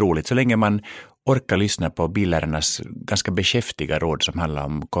otroligt roligt så länge man orkar lyssna på billärarnas ganska beskäftiga råd som handlar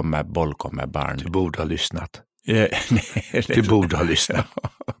om kommer boll, kommer barn. Du borde ha lyssnat. Nej, du borde ha lyssnat.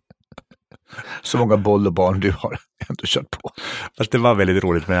 Så många boll och barn du har ändå kört på. Fast det var väldigt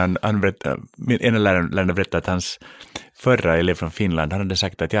roligt, men han berättade, en av lärarna berättade att hans förra elev från Finland, han hade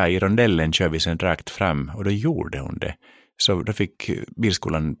sagt att i rondellen kör vi sen rakt fram, och då gjorde hon det. Så då fick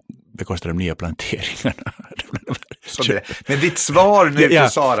bilskolan bekosta de nya planteringarna. Men ditt svar nu till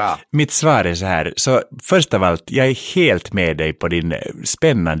Sara? Mitt svar är så här. Så först av allt, jag är helt med dig på din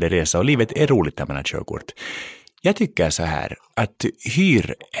spännande resa och livet är roligt när man har körkort. Jag tycker så här att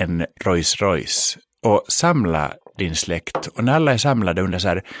hyr en Rolls Royce och samla din släkt. Och när alla är samlade undrar så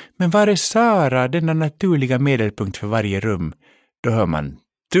här, men var är Sara, denna naturliga medelpunkt för varje rum? Då hör man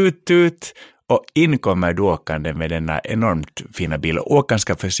tut tut och in kommer du åkande med denna enormt fina bil. Och åka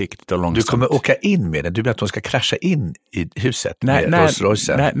ganska försiktigt och långsamt. Du kommer åka in med den? Du menar att hon ska krascha in i huset med Rolls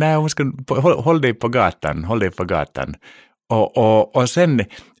Royce? Nej, hon ska håll dig på gatan. Och sen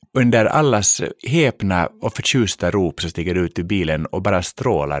under allas häpna och förtjusta rop så stiger du ut ur bilen och bara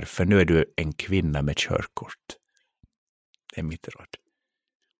strålar, för nu är du en kvinna med körkort. Det är mitt råd.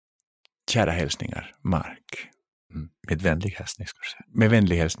 Kära hälsningar, Mark. Med vänlig hälsning ska du säga. Med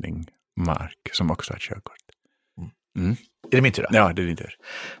vänlig hälsning, Mark, som också har körkort. Är det min tur då? Ja, det är din tur.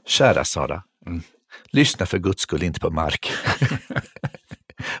 Kära Sara, lyssna för Guds skull inte på Mark.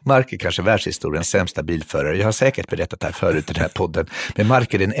 Mark är kanske världshistoriens sämsta bilförare. Jag har säkert berättat det här förut i den här podden. Men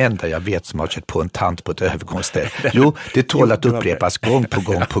Mark är den enda jag vet som har kört på en tant på ett övergångsställe. Jo, det tål att upprepas gång på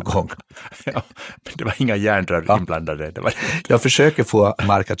gång. Ja, men det var inga hjärnrör inblandade. Det var... Jag försöker få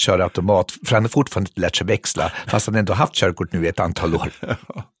Mark att köra automat, för han har fortfarande inte lärt sig växla, fast han ändå haft körkort nu i ett antal år.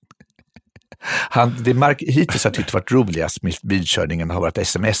 Det Mark hittills har tyckt varit roligast med bilkörningen har varit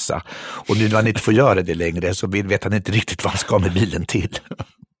smsa. Och nu när han inte får göra det längre så vet han inte riktigt vad han ska med bilen till.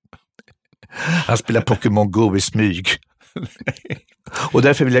 Han spelar Pokémon Go i smyg. Och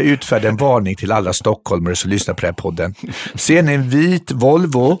därför vill jag utfärda en varning till alla stockholmare som lyssnar på den här podden. Ser ni en vit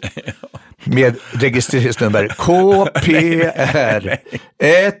Volvo med registreringsnummer KPR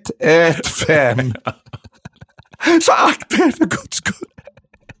 115, så akta er för Guds skull.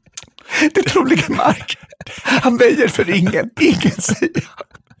 Det troliga Mark. Han väjer för ingen säger.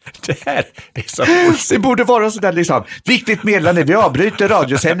 Det här är så... Det borde vara sådär liksom. Viktigt meddelande, vi avbryter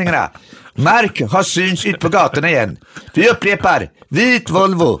radiosändningarna. Mark har syns ut på gatorna igen. Vi upprepar, vit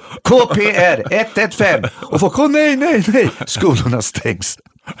Volvo, KPR 115. Och folk, nej. Skolorna stängs.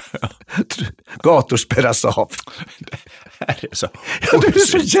 Gator spärras av. Det är så... Ja, du är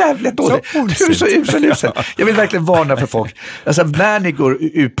så jävla dålig. Du är så usel. Jag vill verkligen varna för folk. Alltså, när ni går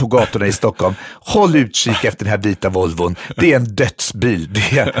ut på gatorna i Stockholm, håll utkik efter den här vita Volvon. Det är en dödsbil.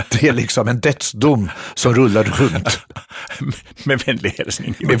 Det är liksom en dödsdom som rullar runt. Med vänlig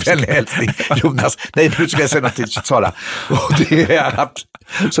hälsning. Jonas. Nej, nu ska jag säga något till Sara. Och det är att,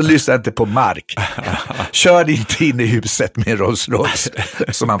 så lyssna inte på Mark. Kör inte in i huset med Rolls Royce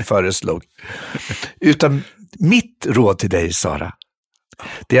som han föreslog. Utan mitt råd till dig, Sara,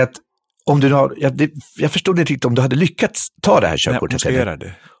 det är att om du har, jag förstod inte riktigt om du hade lyckats ta det här körkortet. Hon ska göra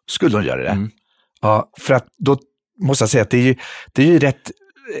det. Skulle hon göra det? Ja, för att då måste jag säga att det är ju rätt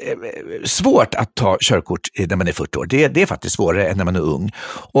svårt att ta körkort när man är 40 år. Det är faktiskt svårare än när man är ung.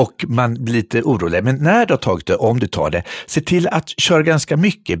 Och man blir lite orolig. Men när du har tagit det, om du tar det, se till att köra ganska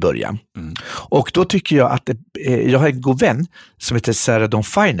mycket i början. Och då tycker jag att jag har en god vän som heter Sarah Dawn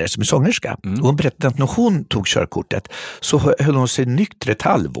Finer som är sångerska. Och hon berättade att när hon tog körkortet så höll hon sig nykter ett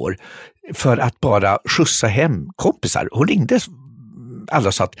halvår för att bara skjutsa hem kompisar. Hon ringde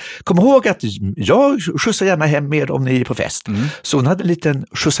alla sa att kom ihåg att jag skjutsar gärna hem mer om ni är på fest. Så hon hade en liten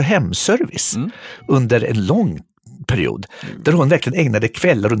skjutsa hem-service under en lång period. Där hon verkligen ägnade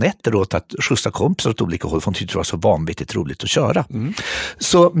kvällar och nätter åt att skjutsa kompisar åt olika håll. För hon tyckte det var så vanvittigt roligt att köra.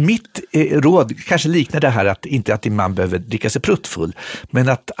 Så mitt råd kanske liknar det här att inte att din man behöver dricka sig pruttfull. Men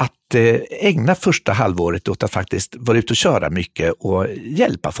att ägna första halvåret åt att faktiskt vara ute och köra mycket och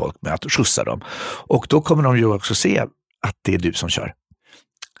hjälpa folk med att skjutsa dem. Och då kommer de ju också se att det är du som kör.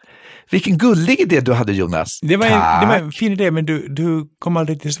 Vilken gullig idé du hade, Jonas. Det var en fin idé, men du kom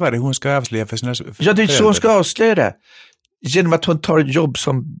aldrig till Sverige. Hon ska avslöja för sina Ja, det är så hon ska avslöja det. Genom att hon tar ett jobb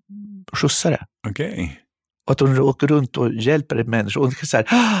som skjutsare. Okej. Och att hon åker runt och hjälper människor. Och så här,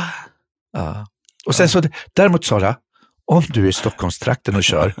 ja. Och sen så, däremot Sara, om du är i Stockholmstrakten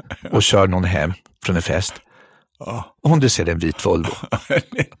och kör någon hem från en fest, om du ser en vit Volvo,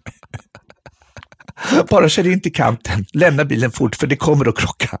 bara kör in till kanten, lämna bilen fort för det kommer att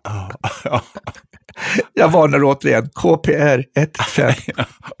krocka. Jag varnar återigen, KPR 15.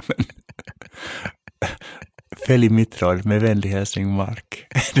 Följ mitt råd med vänlig hälsning Mark.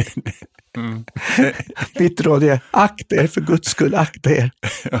 Mitt råd är, akta er för Guds skull, akta er.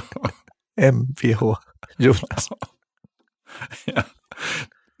 MVH Jonas. Ja.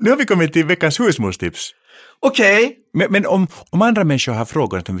 Nu har vi kommit till veckans husmorstips. Okej. Men om andra människor har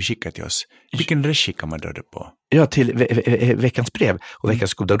frågor som vi skickar till oss, vilken adress skickar man då det på? Ja, till veckans brev och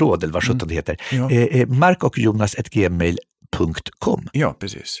veckans goda råd, eller vad 17 det heter. Ja. markochjonas@gmail.com. Ja,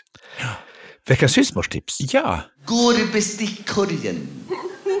 precis. Ja. Veckans husmorstips. Ja. Går i bestickkorgen,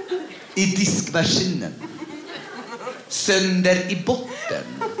 i diskmaskinen, sönder i botten.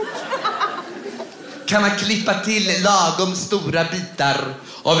 Kan man klippa till lagom stora bitar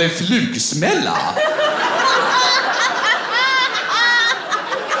av en flugsmälla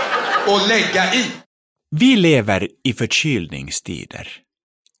och lägga i. Vi lever i förkylningstider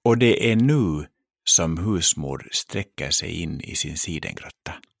och det är nu som husmor sträcker sig in i sin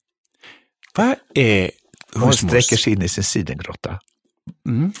sidengrotta. Vad är husmors... Hon sträcker sig in i sin sidengrotta.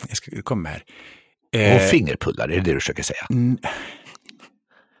 Jag ska komma här. Och fingerpullar, är det du försöker säga?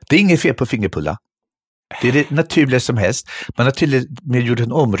 Det är inget fel på fingerpulla. Det är det naturliga som helst. Man har till och med gjort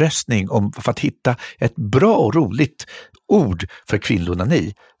en omröstning för att hitta ett bra och roligt ord för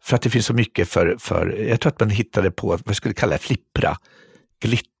kvinnonani. För att det finns så mycket för jag tror att man hittade på, vad skulle kalla det, flippra,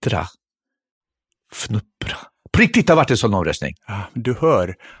 glittra, fnuppra. På riktigt har varit en sån omröstning. Ja, du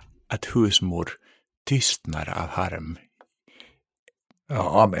hör att husmor tystnar av harm.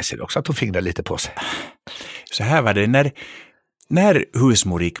 Ja, men jag ser också att hon fingrar lite på sig. Så här var det när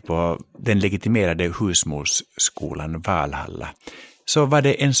husmor gick på den legitimerade husmorsskolan Valhalla, så var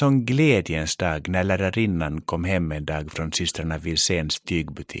det en sån glädjens dag när lärarinnan kom hem en dag från systrarna Wilséns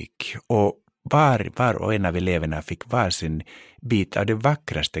tygbutik och var och en av eleverna fick var sin bit av det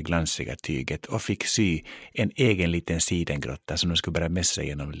vackraste glansiga tyget och fick sy en egen liten sidengrotta som de skulle bära med sig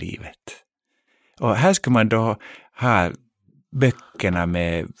genom livet. Och här ska man då ha böckerna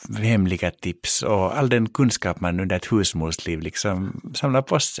med hemliga tips och all den kunskap man under ett husmorsliv liksom samlar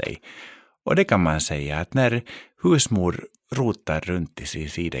på sig. Och det kan man säga att när husmor rotar runt i sin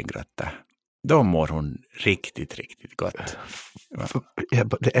sidengrotta, då mår hon riktigt, riktigt gott.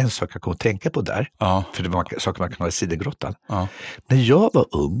 Det är en sak jag kommer att tänka på där, för det var saker man kan ha i sidengrottan. Ja. När jag var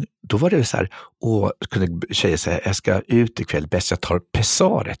ung, då var det så här, och kunde tjejer säga, jag ska ut ikväll, bäst jag tar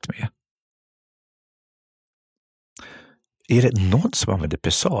pessaret med. Är det någon som använder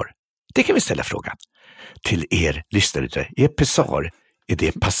pessar? Det kan vi ställa frågan till er lyssnare. Är pessar, är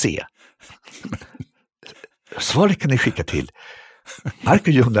det passé? Svaret kan ni skicka till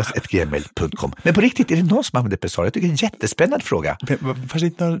markochjonas@gmail.com. Men på riktigt, är det någon som använder pessar? Jag tycker det är en jättespännande fråga. Det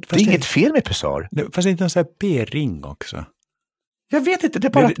är inget fel med pessar. Fast det är inte någon sån här p-ring också. Jag vet inte, det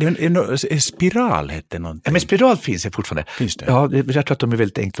är bara... Det spiral hette någonting. Ja, men spiral finns det fortfarande. Finns det? Ja, jag tror att de är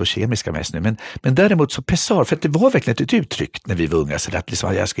väldigt enkla och kemiska mest nu. Men däremot så pessar, för att det var verkligen ett uttryck när vi var unga. Så att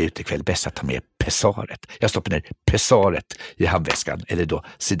liksom, jag ska ut ikväll, bäst att ta med pessaret. Jag stoppar ner pessaret i handväskan, eller då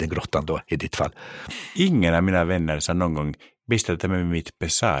sidengrottan då i ditt fall. Ingen av mina vänner sa någon gång, visst att ta med mitt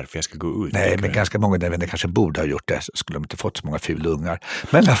pessar för jag ska gå ut. Nej, men ganska många av vänner kanske borde ha gjort det. Så skulle de inte fått så många fula ungar.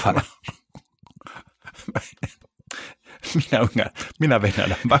 Men i alla fall... Mina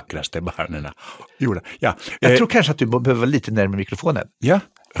vänner, de vackraste barnen. Ja. Jag tror kanske att du behöver vara lite närmare mikrofonen. Ja,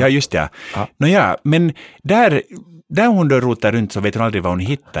 just det. Ja. Men där hon då rotar runt så vet hon aldrig vad hon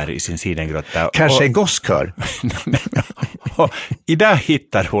hittar i sin sidengrotta. Kanske en gosskör. Idag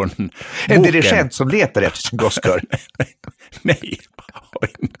hittar hon en dirigent som letar efter sin gosskör. Nej,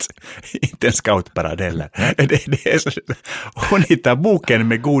 inte en scoutparad heller. Hon hittar boken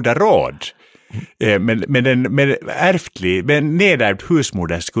med goda råd. Med nedärvd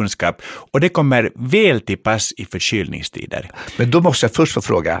husmoders kunskap, och det kommer väl till pass i förkylningstider. Men då måste jag först få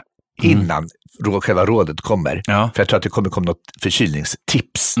fråga innan själva rådet kommer, för jag tror att det kommer komma något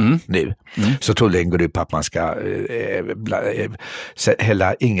förkylningstips nu. Så troligen går det på att man ska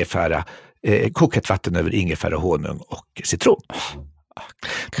hälla ingefära, koka vatten över ingefära, honung och citron.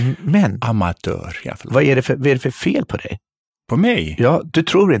 Men amatör, vad är det för fel på dig? På mig? Ja, du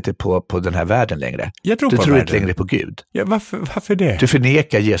tror inte på den här världen längre. Jag tror du på tror världen. Inte längre på Gud. Ja, varför det? Du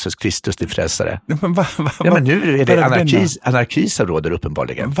förnekar Jesus Kristus, din frälsare. Men men nu är det anarki som råder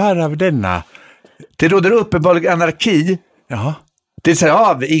uppenbarligen. Varav denna? Det råder uppenbarligen anarki. Jaha. Det är så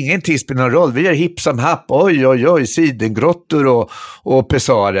här, ingenting spelar någon roll. Vi gör hipp som happ. Oj, sidengrottor och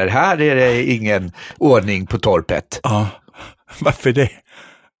pesarer. Här är det ingen ordning på torpet. Ja, varför det?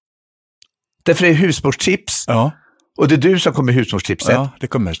 Därför är det husmorstips. Ja. Och det är du som kommer husmorstipset. Ja, det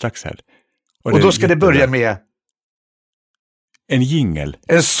kommer strax här. Och då ska det börja med... En jingle.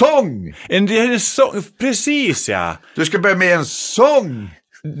 En sång! En sång, precis ja. Du ska börja med en sång!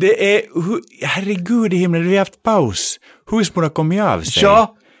 Det är, herregud i himlen, vi har haft paus. Husmor har kommit av sig.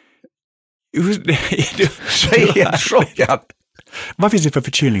 Ja. Jag är helt chockad. Vad finns det för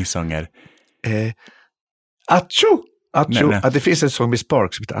förkylningssånger? Acho. Nej. Ja, det finns en sång med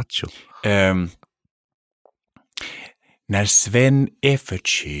Spark som heter Acho. När Sven är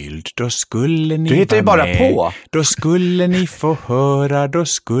förkyld, då skulle ni du hittar ju bara med. På. Då skulle ni få höra, då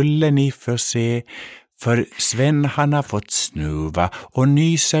skulle ni få se. För Sven han har fått snuva och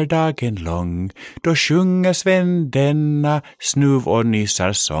nyser dagen lång. Då sjunger Sven denna snuv och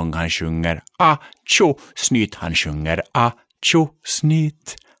nysar sång. Han sjunger a-tjo snyt, han sjunger a-tjo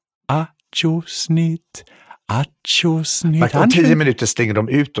snyt, a-tjo snyt. Om 10 minuter stänger de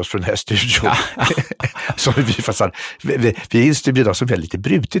ut oss från den här studion. Så vi instibjöd oss som väldigt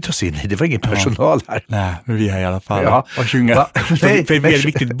brutit oss in i. Det var ingen personal här. Nej, men vi har i alla fall och sjunga. För vi är ett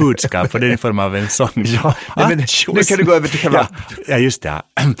viktigt budskap och det är i form av en sång. Ja, nu kan du gå över till själva. Ja, just det.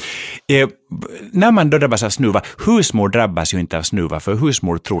 När man då drabbas av snuva, husmor drabbas ju inte av snuva för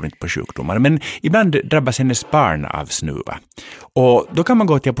husmor tror inte på sjukdomar, men ibland drabbas hennes barn av snuva. Och då kan man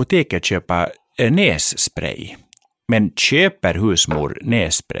gå till apoteket och köpa nässpray. Men köper husmor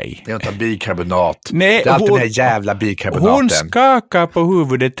nässpray? Det är inte bikarbonat. Nej, det är alltid den här jävla bikarbonaten. Hon skakar på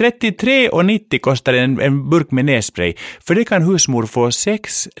huvudet. 33,90 kostar en burk med nässpray. För det kan husmor få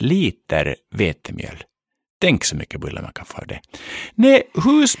 6 liter vetemjöl. Tänk så mycket bullar man kan få det. Nej,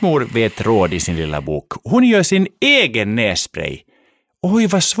 husmor vet råd i sin lilla bok. Hon gör sin egen nässpray. Oj,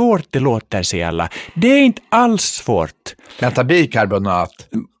 vad svårt det låter, sig alla. Det är inte alls svårt. Kan ta bikarbonat?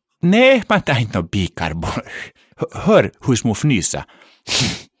 Nej, man tar inte någon bikarbonat. Hör husmor fnysa.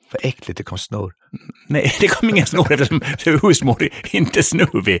 Vad äckligt, det kom snor. Nej, det kom ingen snor eftersom husmor inte är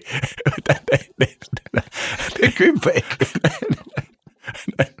snuvig. Det är gud vad äckligt.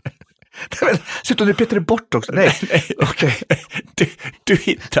 Sluta, nu petar du bort också. Nej. Okej. Du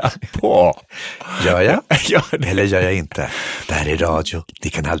hittar på. Gör jag? Eller gör jag inte? Det här är radio, ni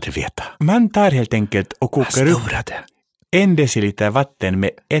kan aldrig veta. Man tar helt enkelt och kokar upp 1 deciliter vatten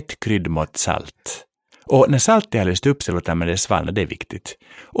med 1 kryddmått salt. Och när saltet har löst upp så låter man det svalna, det är viktigt.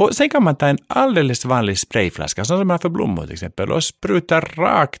 Och sen kan man ta en alldeles vanlig sprayflaska, som man har för blommor till exempel, och spruta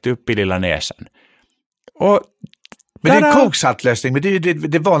rakt upp i lilla näsan. Och men det är en koksaltlösning, men det är ju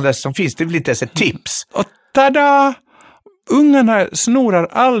det vanligaste som finns, det är väl inte ens ett tips. Och tada! Ungarna snorar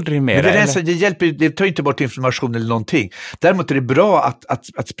aldrig mer. Men det hjälper, det tar inte bort inflammation eller någonting. Däremot är det bra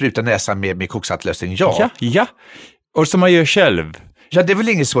att spruta näsan med koksaltlösning, Ja. Och som man gör själv. Ja, det är väl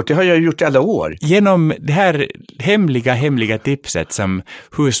inget svårt. Det har jag gjort i alla år. Genom det här hemliga tipset som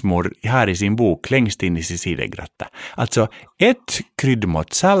husmor har i sin bok längst in i sin sidengrotta. Alltså 1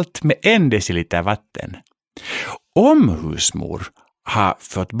 kryddmått salt med 1 deciliter vatten. Om husmor har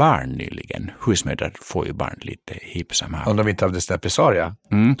fått barn nyligen, husmödrar får ju barn lite hipp som happ. Om de inte hade stepisaria.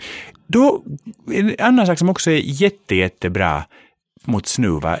 Då, en annan sak som också är jättebra mot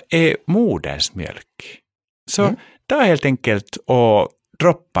snuva är modersmjölk. Så ta helt enkelt och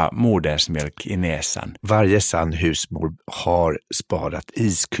droppa modersmjölk i näsan. Varje sann husmor har sparat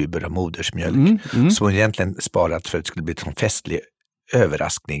iskuber av modersmjölk som hon egentligen sparat för att det skulle bli en festlig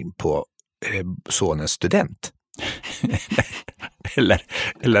överraskning på sonens student.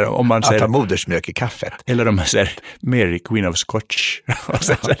 eller om man säger att ha modersmjölk i kaffet. Eller om man säger Mary Queen of Scotch.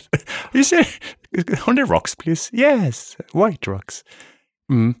 You say on the rocks please. Yes, white rocks.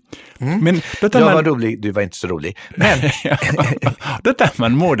 Men då tar man... var rolig, du var inte så rolig. Men då tar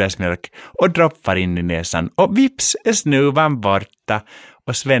man modersmjölk och droppar in i näsan och vips är snuvan borta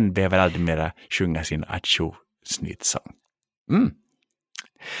och Sven behöver aldrig mera sjunga sin acho-snittsång.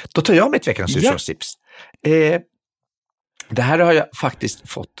 Då tar jag mitt veckans hushållstips. Det här har jag faktiskt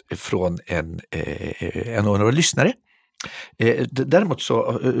fått från en av våra lyssnare. Däremot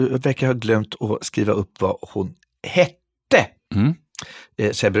så verkar jag ha glömt att skriva upp vad hon hette.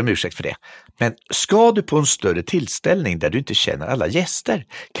 Så jag ber om ursäkt för det. Men ska du på en större tillställning där du inte känner alla gäster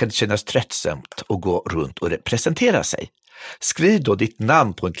kan det kännas tröttsamt att gå runt och presentera sig. Skriv då ditt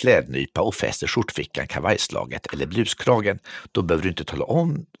namn på en klädnypa och fäster skjortfickan, kavajslaget eller bluskragen. Då behöver du inte tala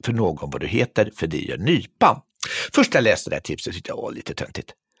om för någon vad du heter, för det gör nypan. Först när jag läste det här tipset tyckte jag var lite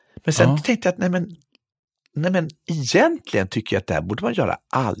töntigt. Men sen tänkte jag att nej men egentligen tycker jag att det här borde man göra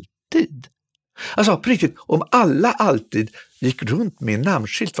alltid. Alltså på riktigt, om alla alltid gick runt med en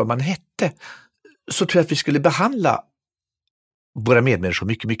namnskylt vad man hette, så tror jag att vi skulle behandla våra medmänniskor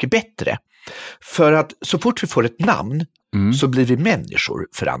mycket, mycket bättre. För att så fort vi får ett namn så blir vi människor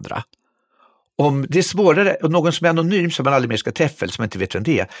för andra. Om det är svårare, och någon som är anonym som man aldrig mer ska träffa eller som man inte vet vem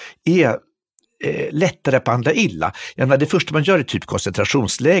det är lättare på andra illa. Det första man gör i typ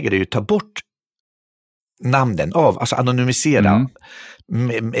koncentrationsläger är ju att ta bort namnen alltså anonymisera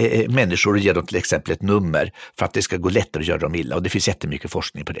människor och ge dem till exempel ett nummer för att det ska gå lättare att göra dem illa, och det finns jättemycket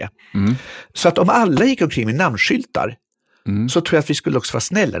forskning på det. Så att om alla gick omkring med namnskyltar så tror jag att vi skulle också vara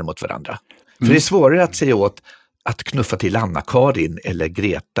snällare mot varandra. För det är svårare att säga åt att knuffa till Anna-Karin eller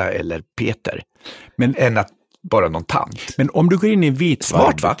Greta eller Peter än att bara någon tant. Men om du går in i en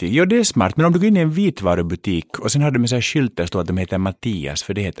vitvarubutik. Smart, va? Ja, det är smart. Men om du går in i en vitvarubutik och sen har de med sig skyltar stå att de heter Mattias,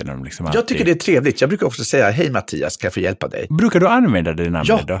 för det heter de liksom alltid. Jag tycker det är trevligt. Jag brukar också säga, hej Mattias, kan jag få hjälpa dig? Brukar du använda det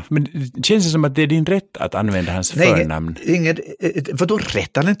namnet då? Men känns det som att det är din rätt att använda hans förnamn? Vadå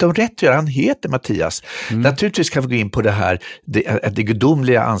rätt? Han har inte rätt att göra. Han heter Mattias. Naturligtvis kan vi gå in på det här, det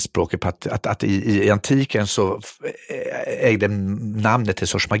gudomliga anspråket på att i antiken så ägde namnet en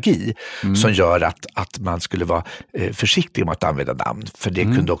sorts magi som gör att man skulle vara försiktig med att använda namn, för det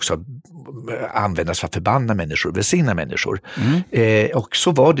kunde också användas för att förbanna människor, välsigna människor. Och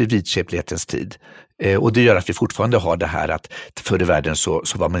så var det i vidskeplighetens tid. Och det gör att vi fortfarande har det här att förr i världen så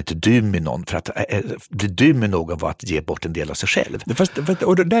var man inte dum med någon, för att bli dum med någon var att ge bort en del av sig själv.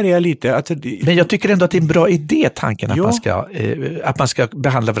 Och där är jag lite... Alltså, men jag tycker ändå att det är en bra idé, tanken att man ska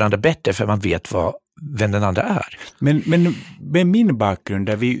behandla varandra bättre för man vet vem den andra är. Men med min bakgrund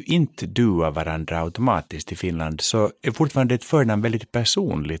där vi ju inte duar varandra automatiskt i Finland, så är fortfarande ett förnamn väldigt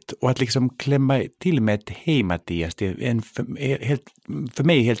personligt, och att liksom klämma till med ett hej Mattias, det är för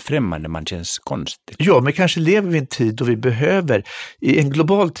mig helt främmande, man känns konstigt. Ja, men kanske lever vi i en tid då vi behöver, i en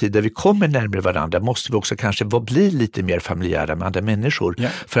global tid där vi kommer närmare varandra, måste vi också kanske bli lite mer familjära med andra människor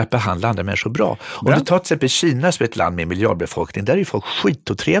för att behandla andra människor bra. Om du tar till exempel Kina som ett land med miljardbefolkning, där är ju folk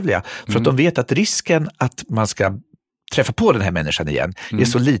skitotrevliga för att de vet att risken att man ska träffa på den här människan igen är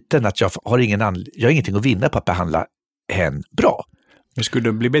så liten att jag har ingenting att vinna på att behandla hen bra. Men skulle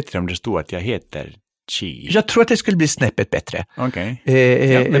det bli bättre om det stod att jag heter Chi? Jag tror att det skulle bli snäppet bättre. Okej.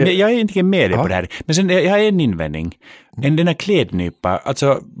 Men jag är inte med på det här. Men sen jag har en invändning. Den här klädnypa,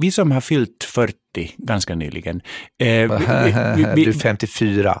 alltså vi som har fyllt 40 ganska nyligen. Du är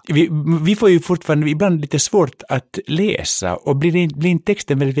 54. Vi får ju fortfarande ibland lite svårt att läsa, och blir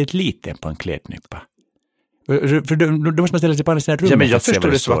texten väldigt, väldigt liten på en klädnypa. För då måste man ställa sig på andra sidan rummet. Ja, men jag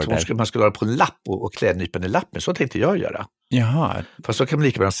förstår det så att man skulle ha på en lapp och klädnypan i lappen. Så tänkte jag göra. Jaha. Fast så kan man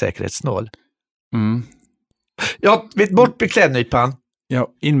lika bra ha säkerhetsnål. Ja, bort med klädnypan. Ja,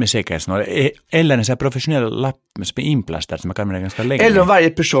 in med säkerhetsnål. Eller en sån här professionell lapp som är inplastad som man kan använda ganska länge. Eller om varje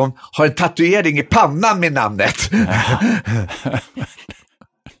person har en tatuering i pannan med namnet.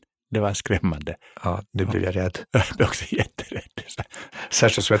 Det var skrämmande. Ja, nu blev jag rädd. Jag blev också jätterädd.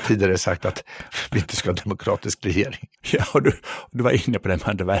 Särskilt som jag tidigare sagt att vi inte ska ha en demokratisk regering. Ja, och du var inne på det med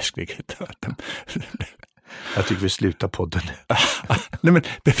andra världskriget. Jag tycker vi slutar podden. Nej, men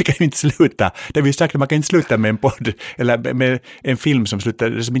vi kan ju inte sluta. Det har vi sagt att man kan inte sluta med en podd eller med en film som inte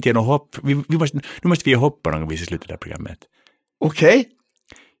ger något hopp. Nu måste vi ge hopp på någon vis i slutet av det här programmet. Okej.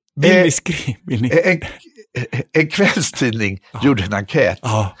 Vill ni? En kvällstidning gjorde en enkät.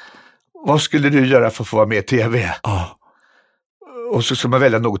 Vad skulle du göra för att få vara med i tv? Och så ska man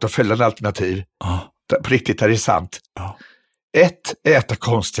välja något av följande alternativ. På riktigt är det sant. 1. Äta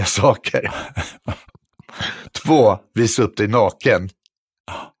konstiga saker. 2. Visa upp dig naken.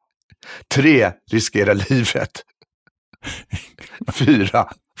 3. Riskera livet. 4.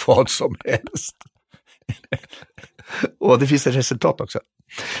 Vad som helst. Och det finns ett resultat också.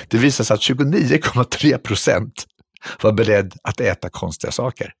 Det visar sig att 29,3% var beredd att äta konstiga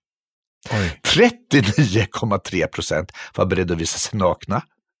saker. 39,3% var beredd att visa sig nakna.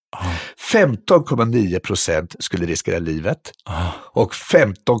 15,9% skulle riskera livet. Och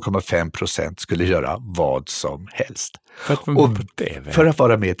 15,5% skulle göra vad som helst. För att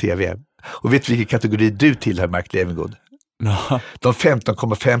vara med i tv. Och vet du vilken kategori du tillhör, Mark Levengood? De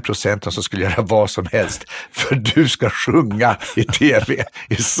 15,5% som skulle göra vad som helst, för du ska sjunga i tv.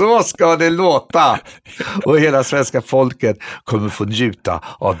 Så ska det låta. Och hela svenska folket kommer få njuta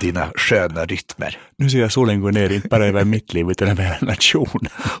av dina sköna rytmer. Nu ser jag solen gå ner, inte bara över mitt liv utan över hela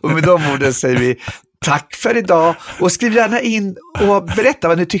nationen. Och med de orden säger vi tack för idag, och skriv gärna in och berätta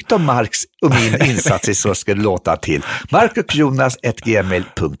vad ni tyckte om Marks och min insats i Så ska det låta till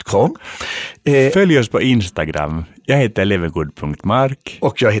markochjonas@gmail.com. Följ oss på Instagram. Jag heter levengood.mark.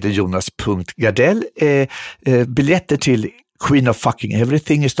 Och jag heter jonas.gardell. Biljetter till Queen of fucking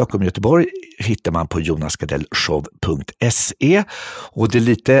everything i Stockholm och Göteborg hittar man på jonasgardellshow.se, och det är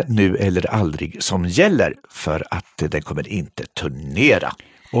lite nu eller aldrig som gäller, för att den kommer inte turnera.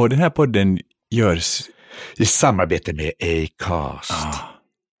 Och den här podden görs i samarbete med Acast.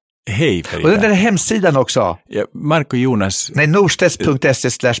 Hej Frida. Och den där hemsidan också. Ja, Marco Jonas. Nej,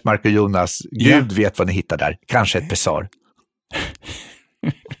 norstedts.se/Marco Jonas. Gud vet vad ni hittar där. Kanske ett besar.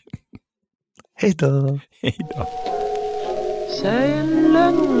 Hej då. Hej då. Säg en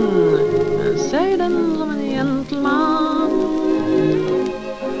lögn, men säg den som en gentleman.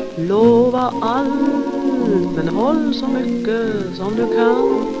 Lova allt, men håll så mycket som du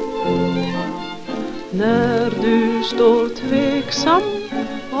kan. När du står tveksam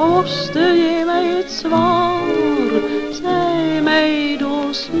och måste ge mig ett svar, säg mig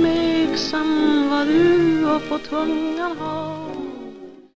då smeksam vad du har på tungan har.